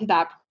respond to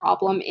that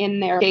problem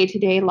in their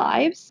day-to-day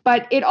lives.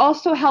 But it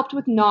also helped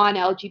with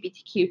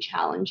non-LGBTQ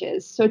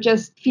challenges. So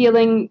just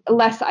feeling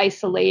less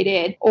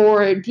isolated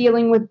or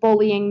dealing with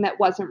bullying that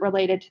wasn't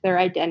related to their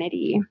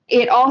identity.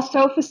 It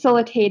also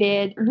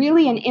facilitated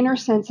really an inner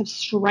sense of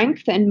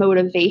strength and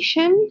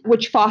motivation,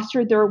 which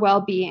fostered their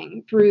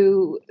well-being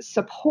through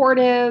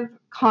supportive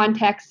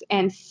context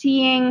and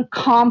seeing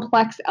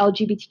complex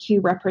LGBTQ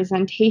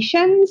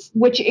representations,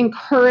 which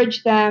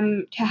encouraged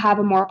them to have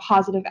a more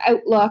positive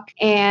outlook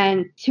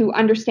and to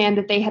understand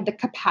that they had the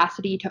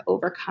capacity to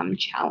overcome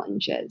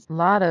challenges. A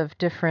lot of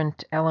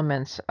different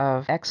elements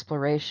of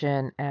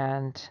exploration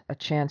and a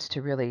chance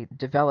to really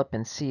develop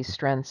and see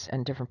strengths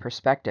and different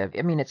perspective.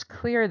 I mean, it's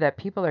clear that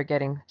people are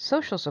getting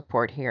social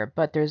support here,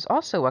 but there's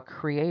also a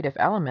creative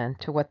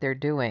element to what they're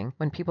doing.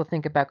 When people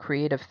think about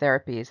creative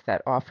therapies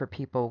that offer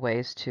people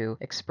ways to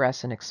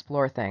express and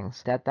explore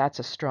things, that's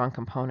a strong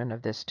component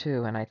of this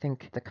too. And I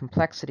think the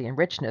complexity and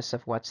richness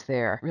of what's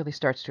there really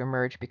starts to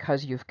emerge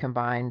because you've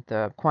combined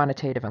the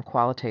quantitative and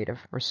qualitative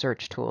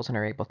research tools and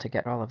are able to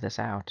get all of this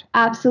out.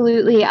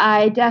 Absolutely.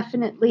 I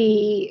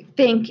definitely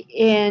think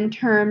in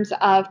terms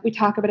of, we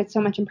talk about it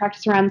so much in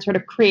practice around sort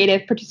of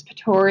creative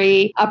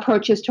participatory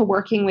approaches to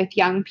working with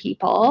young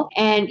people.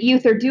 And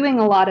youth are doing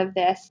a lot of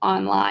this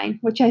online,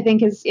 which I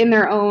think is in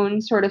their own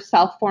sort of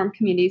self-formed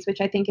communities,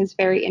 which I think is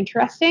very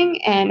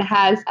interesting and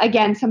has,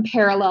 again, some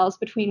parallels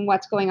between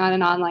what's going on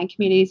in online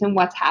communities and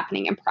what's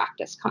happening in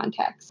practice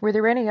contexts. Were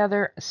there any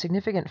other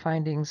significant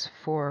findings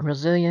for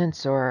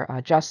resilience or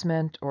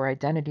adjustment or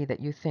identity that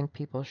you think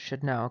people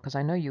should know? Because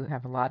I know you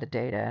have a lot of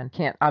data and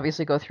can't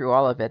obviously go through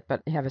all of it,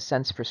 but you have a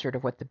sense for sort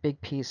of what the big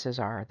pieces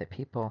are that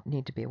people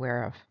need to be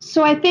aware of.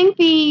 So I think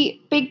the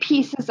big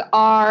pieces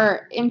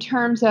are, in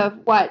terms of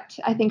what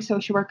I think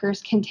social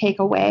workers can take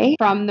away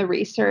from the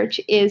research,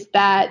 is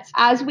that,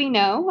 as we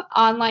know,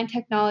 online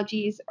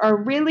technologies are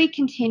really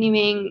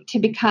continuing to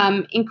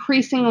become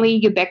increasingly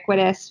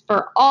ubiquitous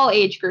for all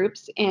age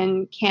groups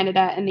in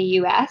Canada and the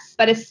US,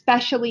 but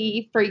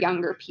especially for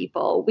younger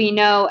people. We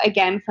know,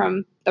 again,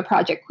 from the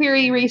Project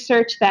Query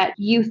research that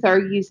youth are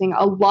using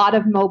a lot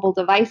of mobile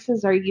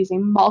devices, are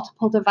using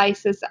multiple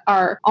devices,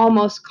 are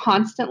almost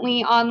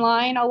constantly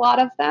online, a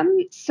lot of them.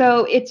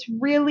 So it's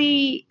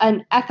really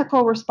an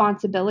ethical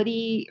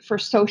responsibility for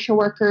social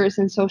workers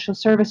and social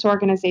service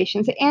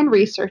organizations and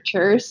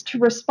researchers to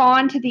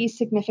respond to these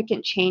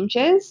significant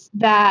changes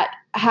that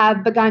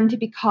have begun to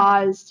be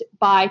caused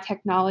by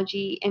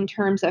technology in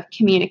terms of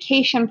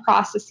communication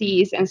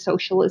processes and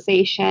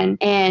socialization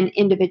and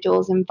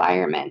individuals'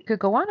 environment. Could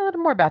go on a little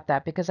more about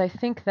that, because I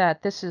think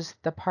that this is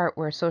the part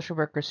where social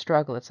workers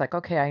struggle. It's like,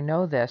 okay, I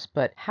know this,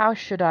 but how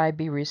should I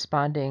be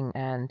responding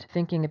and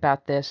thinking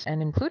about this,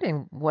 and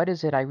including what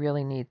is it I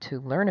really need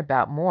to learn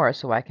about more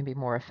so I can be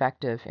more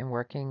effective in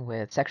working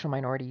with sexual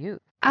minority youth?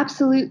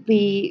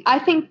 Absolutely. I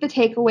think the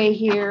takeaway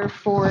here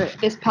for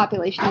this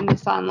population in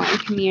this online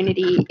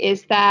community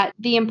is that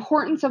the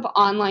importance of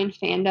online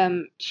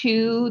fandom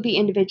to the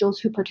individuals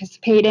who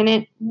participate in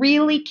it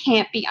really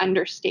can't be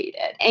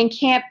understated and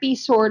can't be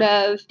sort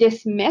of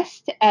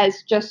dismissed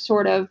as just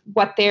sort of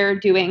what they're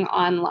doing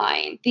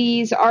online.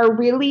 These are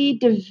really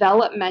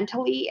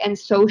developmentally and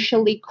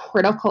socially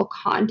critical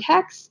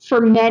contexts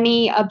for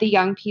many of the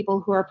young people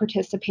who are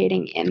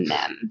participating in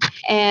them.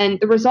 And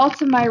the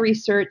results of my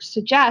research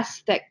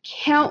suggest that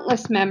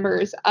countless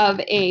members of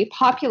a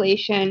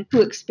population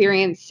who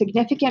experience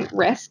significant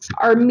risks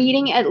are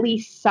meeting at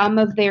least some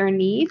of their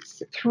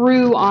needs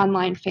through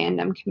online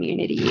fandom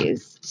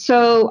communities.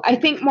 So I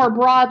think more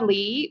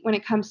broadly, when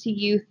it comes to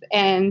youth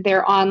and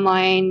their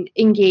online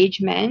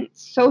engagement,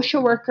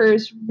 social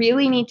workers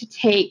really need to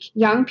take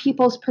young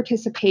people's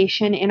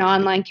participation in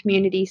online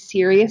communities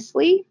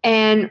seriously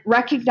and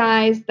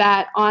recognize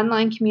that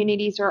online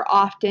communities are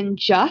often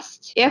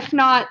just, if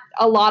not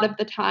a lot of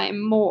the time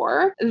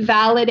more,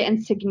 valid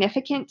and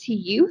significant to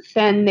youth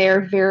than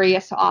their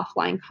various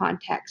offline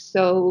contexts,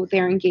 so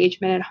their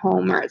engagement at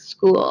home or at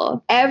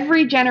school.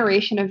 Every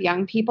generation of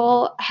young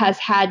people has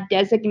had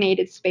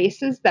designated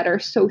spaces that are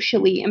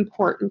socially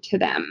important to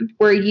them,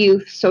 where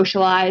youth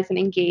socialize and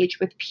engage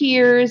with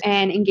peers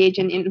and engage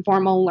in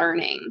informal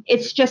learning.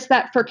 It's just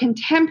that for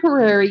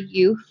contemporary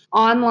youth,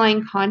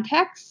 online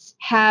contexts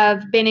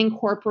have been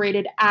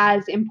incorporated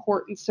as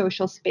important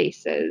social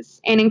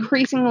spaces. And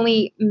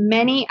increasingly,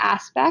 many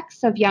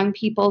aspects of young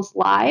people's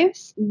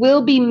lives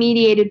will be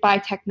mediated by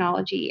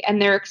technology,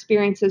 and their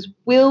experiences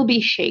will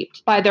be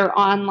shaped by their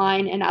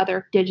online and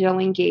other digital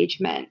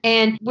engagement.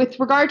 And with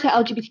regard to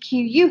LGBTQ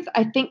youth,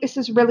 I think this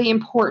is really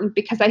important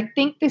because I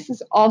think this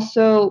is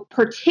also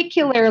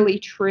particularly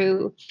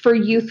true for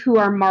youth who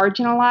are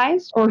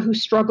marginalized or who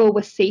struggle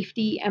with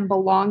safety and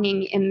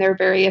belonging in their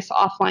various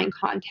offline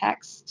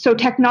contexts. So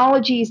technologies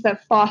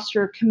that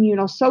foster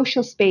communal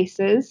social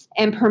spaces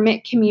and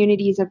permit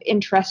communities of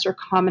interest or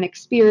common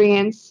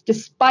experience,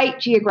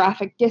 despite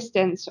geographic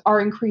distance, are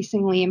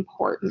increasingly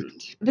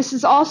important. This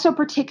is also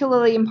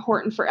particularly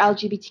important for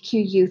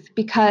LGBTQ youth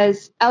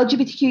because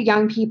LGBTQ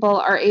young people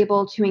are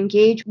able to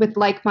engage with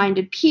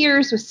like-minded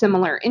peers with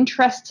similar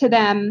interests to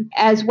them,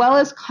 as well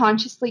as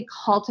consciously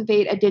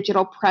cultivate a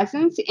digital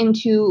presence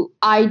into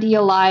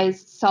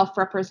idealized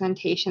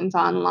self-representations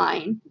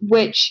online,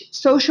 which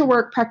social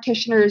work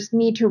practitioners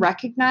need to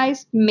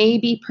recognize may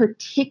be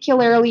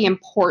particularly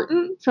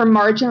important for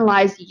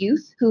marginalized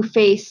youth who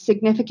face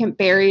significant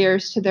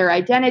barriers to their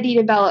identity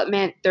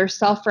development, their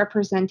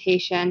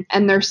self-representation,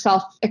 and their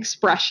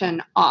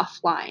self-expression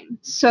offline.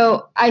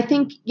 So I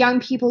think young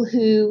people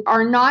who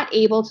are not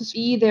able to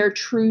see their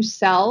true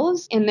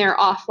selves in their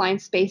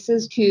offline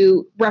spaces,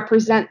 to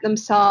represent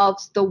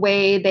themselves the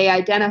way they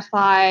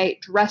identify,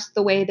 dress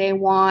the way they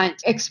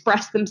want,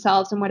 express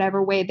themselves in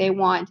whatever way they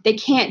want, they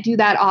can't do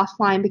that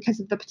offline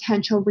because of the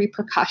potential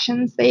repercussions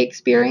they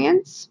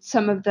experience,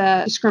 some of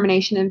the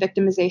discrimination and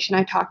victimization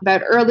I talked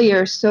about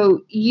earlier.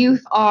 So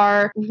youth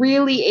are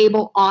really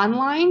able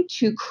online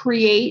to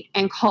create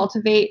and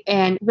cultivate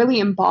and really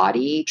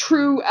embody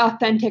true,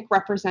 authentic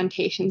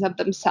representations of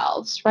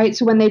themselves, right?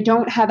 So when they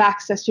don't have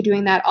access to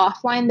doing that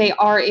offline, they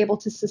are able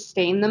to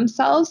sustain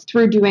themselves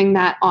through doing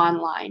that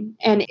online.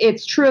 And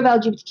it's true of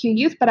LGBTQ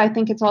youth, but I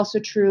think it's also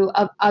true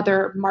of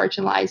other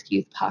marginalized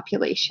youth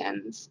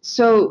populations.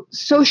 So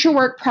social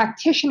work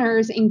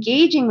practitioners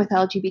engaging with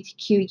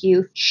LGBTQ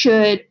youth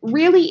should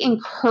really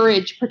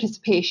encourage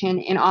participation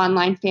in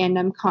online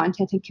fandom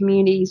content and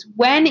communities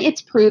when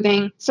it's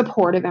proving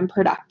supportive and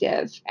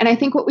productive. And I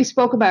think what we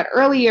spoke about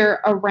earlier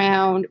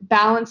around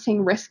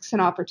balancing risks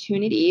and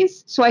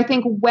opportunities. So I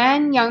think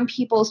when young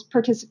people's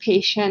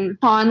participation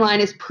online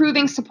is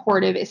proving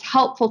supportive, is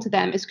helpful to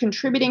them, is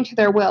contributing to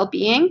their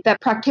well-being, that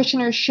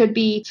practitioners should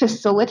be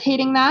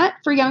facilitating that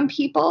for young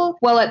people,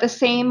 while at the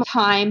same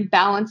time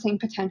balancing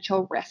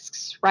potential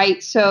risks,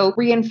 right? So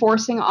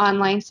reinforcing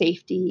online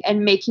safety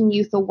and making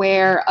youth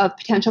aware of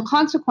potential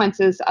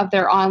consequences of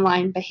their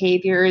online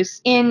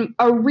behaviors in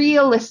a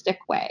realistic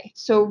way.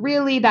 So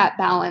really that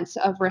balance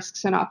of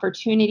risks and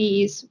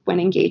opportunities when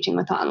engaging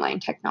with online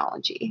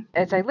technology.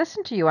 As I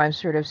listen to you, I'm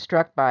sort of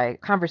struck by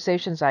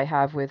conversations I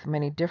have with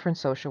many different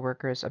social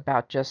workers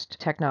about just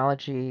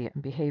technology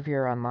and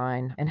behavior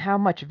online and how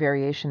much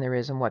variation there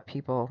is in what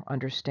people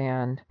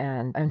understand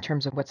and in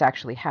terms of what's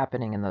actually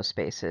happening in those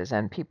spaces,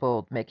 and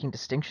people making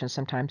distinctions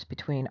sometimes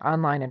between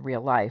online and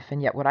real life.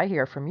 And yet what I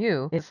hear from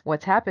you is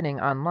what's happening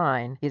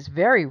online is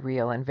very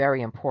real and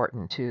very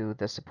important to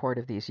the support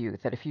of these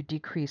youth, that if you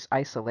decrease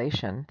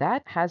isolation,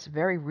 that has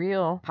very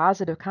real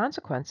positive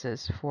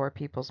consequences for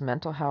people's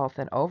mental health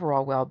and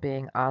overall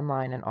well-being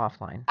online and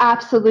offline.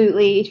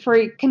 Absolutely.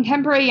 For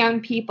contemporary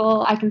young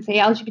people, I can say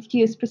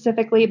LGBTQ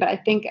specifically, but I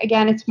think,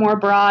 again, it's more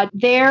broad.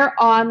 Their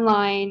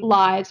online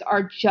lives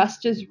are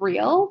just as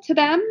real to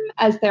them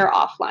as their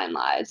offline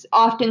lives,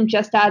 often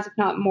just as, if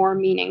not more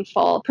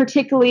meaningful,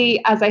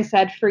 particularly, as I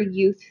said, for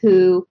youth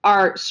who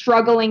are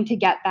struggling to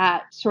get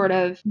that sort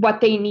of what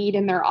they need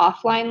in their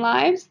offline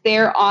lives.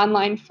 Their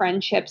online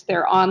friendships,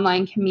 their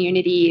online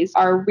communities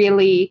are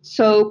really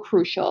so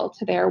crucial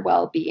to their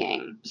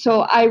well-being.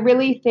 So I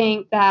really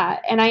think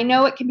that, and I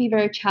know it can be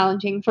very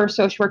challenging for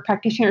social work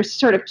practitioners to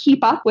sort of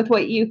keep up with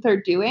what youth are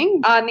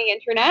doing on the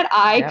internet.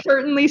 I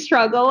certainly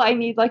struggle. I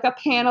need like a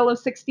panel of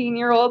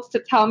 16-year-olds to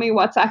tell me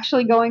what's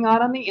actually going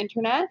on the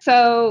internet.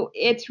 So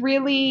it's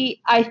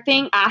really, I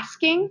think,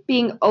 asking,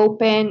 being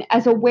open,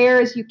 as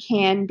aware as you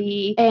can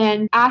be,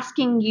 and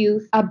asking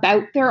youth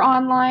about their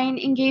online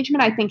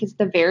engagement, I think is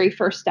the very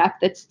first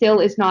step that still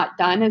is not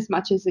done as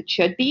much as it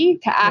should be,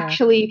 to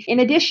actually, in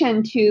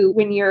addition to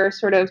when you're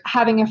sort of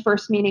having a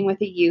first meeting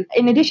with a youth,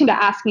 in addition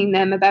to asking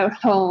them about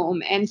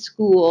home and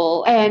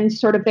school and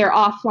sort of their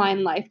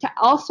offline life, to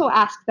also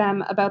ask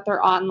them about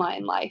their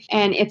online life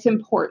and its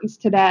importance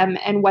to them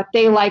and what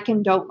they like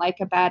and don't like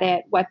about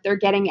it, what they're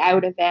getting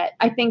out of it,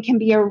 I think can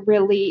be a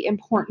really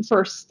important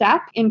first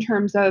step in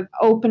terms of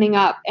opening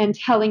up and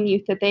telling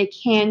youth that they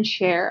can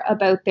share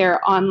about their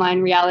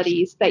online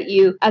realities, that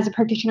you as a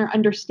practitioner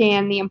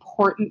understand the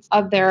importance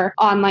of their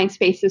online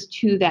spaces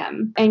to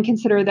them and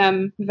consider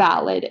them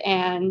valid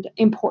and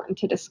important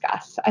to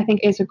discuss, I think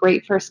is a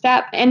great first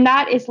step. And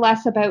that is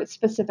less about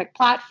specific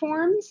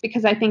platforms,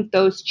 because I think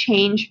those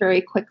change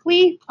very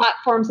quickly.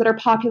 Platforms that are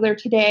popular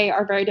today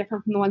are very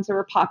different from the ones that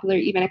were popular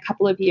even a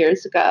couple of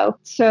years ago.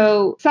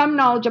 So some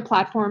knowledge of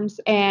platforms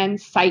and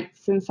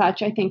sites and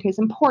such, I think, is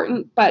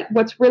important. But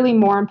what's really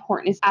more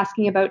important is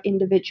asking about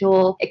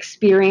individual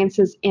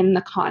experiences in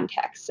the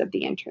context of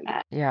the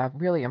internet. Yeah,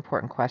 really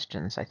important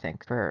questions, I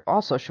think, for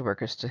all social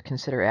workers to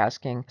consider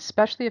asking,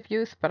 especially of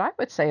youth, but I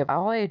would say of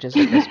all ages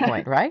at this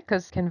point, right?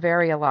 Because it can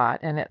vary a lot,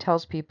 and it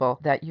tells people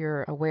that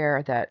you're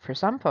aware that for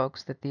some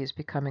folks that these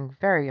becoming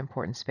very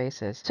important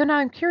spaces. So now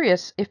I'm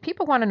curious, if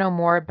people want to know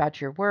more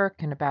about your work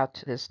and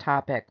about this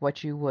topic,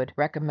 what you would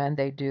recommend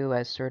they do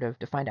as sort of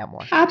to find out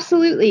more.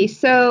 Absolutely.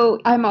 So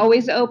I'm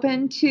always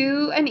open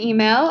to an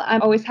email.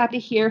 I'm always happy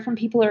to hear from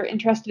people who are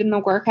interested in the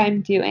work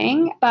I'm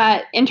doing.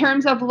 But in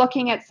terms of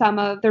looking at some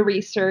of the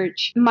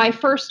research, my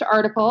first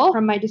article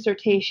from my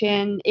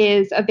dissertation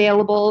is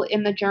available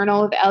in the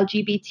Journal of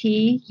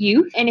LGBT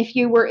Youth. And if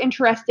you were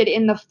interested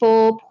in the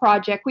full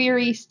project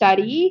query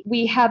study,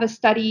 we have a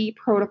study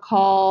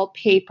protocol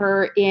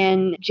paper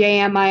in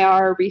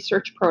JMIR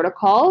Research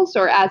Protocols,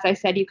 or as I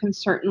said, you can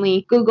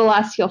certainly Google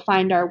us, you'll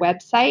find our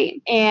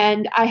website.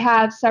 And I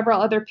have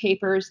several other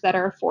papers that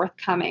are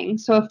forthcoming.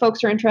 So if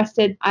folks are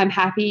interested, I'm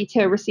happy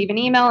to receive an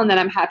email, and then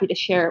I'm happy to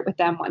share it with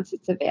them once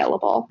it's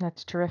available.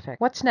 That's terrific.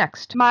 What's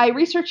next? My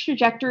research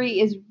trajectory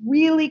is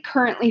really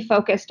currently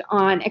focused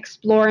on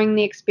exploring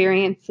the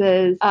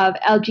experiences of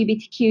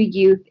LGBTQ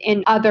youth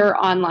in other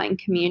online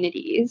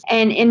communities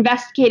and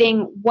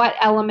investigating what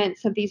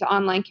elements of these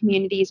online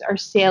communities are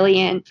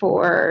salient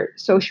for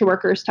social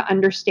workers to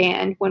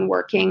understand when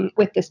working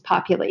with this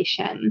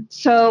population.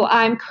 So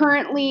I'm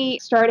currently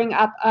starting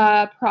up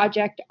a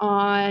project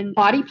on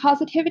body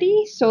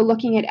positivity, so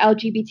looking at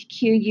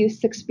LGBTQ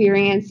youth's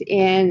experience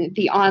in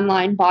the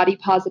online body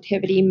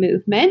positivity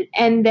movement.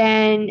 And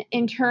then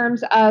in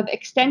terms of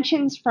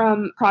extensions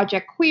from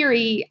Project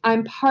Query,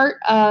 I'm part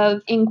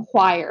of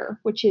Inquire,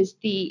 which is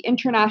the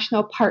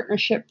International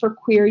Partnership for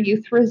Queer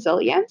Youth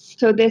Resilience.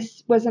 So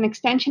this was an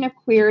extension of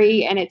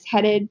Query, and it's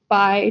headed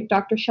by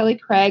Dr. Shelley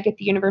Craig at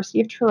the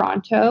University of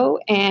Toronto,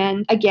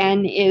 and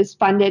again is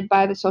funded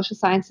by the Social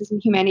Sciences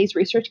and Humanities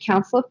Research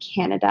Council of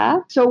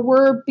Canada. So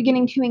we're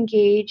beginning to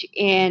engage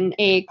in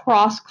a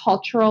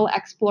cross-cultural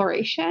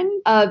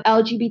exploration of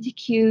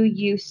LGBTQ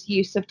youth's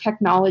use of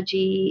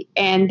technology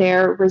and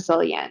their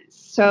resilience.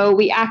 So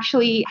we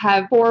actually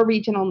have 4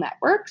 regional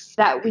networks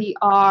that we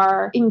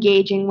are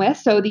engaging with.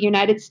 So the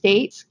United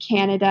States,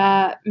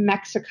 Canada,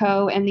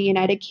 Mexico, and the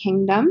United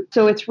Kingdom.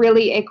 So it's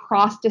really a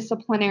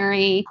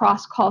cross-disciplinary,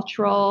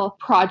 cross-cultural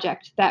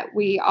project that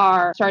we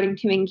are starting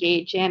to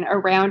engage in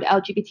around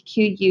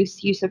LGBTQ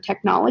youth's use of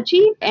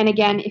technology. And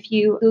again, if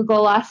you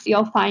Google us,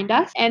 you'll find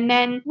us. And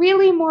then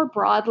really more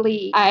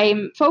broadly,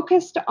 I'm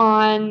focused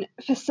on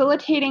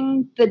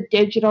facilitating the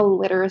digital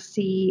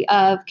literacy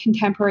of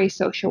contemporary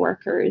social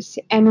workers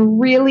and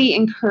really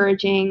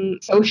encouraging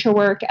social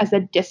work as a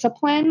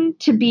discipline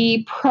to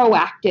be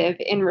proactive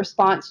in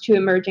response to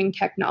emerging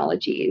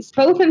technologies,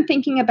 both in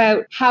thinking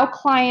about how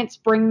clients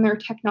bring their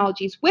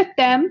technologies with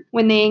them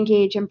when they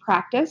engage in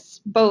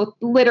practice, both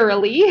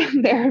literally,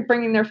 they're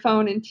bringing their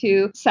phone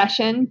into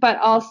session, but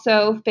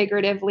also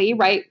figuratively,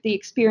 right? The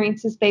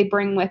experiences they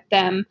bring with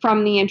them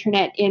from the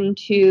internet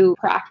into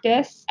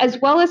practice,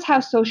 as well as how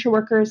social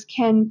workers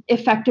can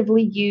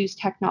effectively use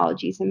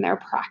technologies in their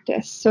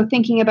practice. So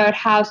thinking about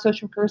how social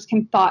social workers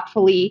can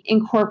thoughtfully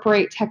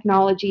incorporate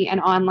technology and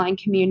online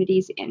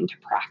communities into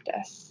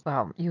practice.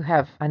 Well, you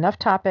have enough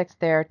topics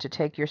there to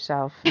take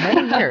yourself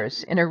many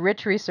years in a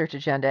rich research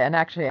agenda. And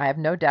actually, I have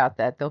no doubt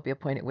that there'll be a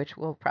point at which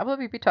we'll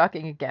probably be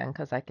talking again,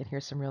 because I can hear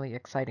some really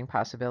exciting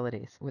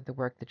possibilities with the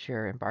work that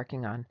you're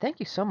embarking on. Thank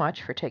you so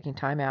much for taking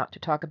time out to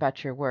talk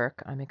about your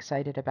work. I'm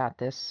excited about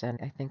this, and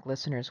I think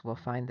listeners will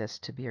find this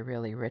to be a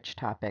really rich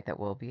topic that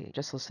will be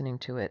just listening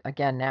to it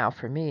again now,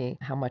 for me,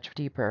 how much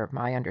deeper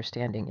my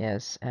understanding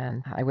is.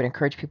 And I would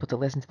encourage people to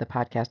listen to the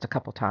podcast a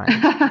couple times.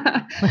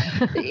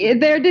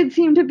 There did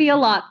seem to be a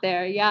lot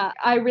there. Yeah.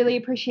 I really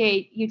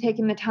appreciate you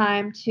taking the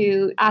time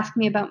to ask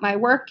me about my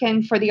work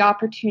and for the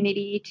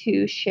opportunity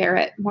to share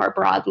it more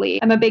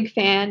broadly. I'm a big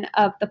fan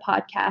of the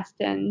podcast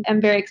and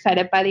I'm very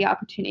excited by the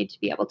opportunity to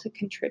be able to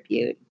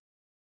contribute.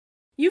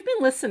 You've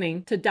been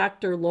listening to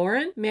Dr.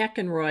 Lauren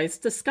McInroy's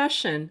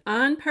discussion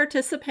on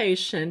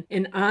participation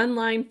in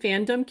online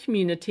fandom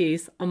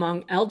communities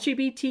among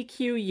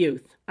LGBTQ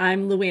youth.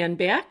 I'm Luann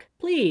Back.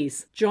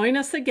 Please join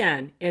us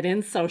again at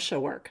In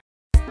Social Work.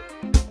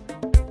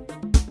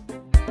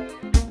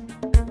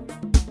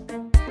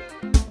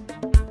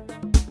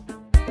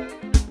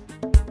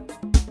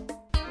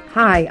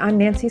 Hi, I'm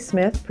Nancy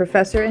Smith,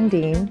 Professor and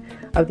Dean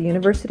of the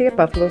University at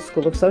Buffalo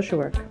School of Social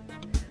Work.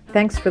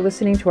 Thanks for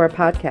listening to our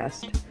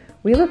podcast.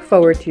 We look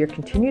forward to your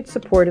continued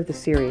support of the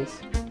series.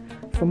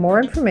 For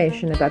more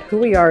information about who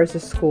we are as a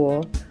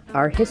school,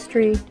 our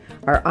history,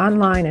 our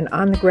online and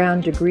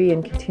on-the-ground degree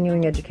and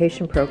continuing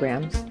education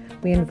programs,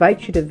 we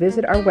invite you to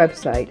visit our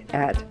website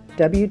at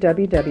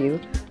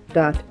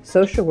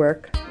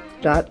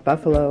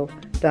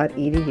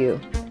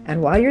www.socialwork.buffalo.edu.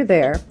 And while you're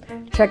there,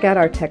 check out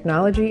our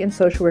Technology and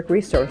Social Work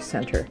Resource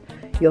Center.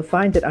 You'll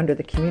find it under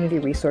the Community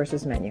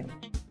Resources menu.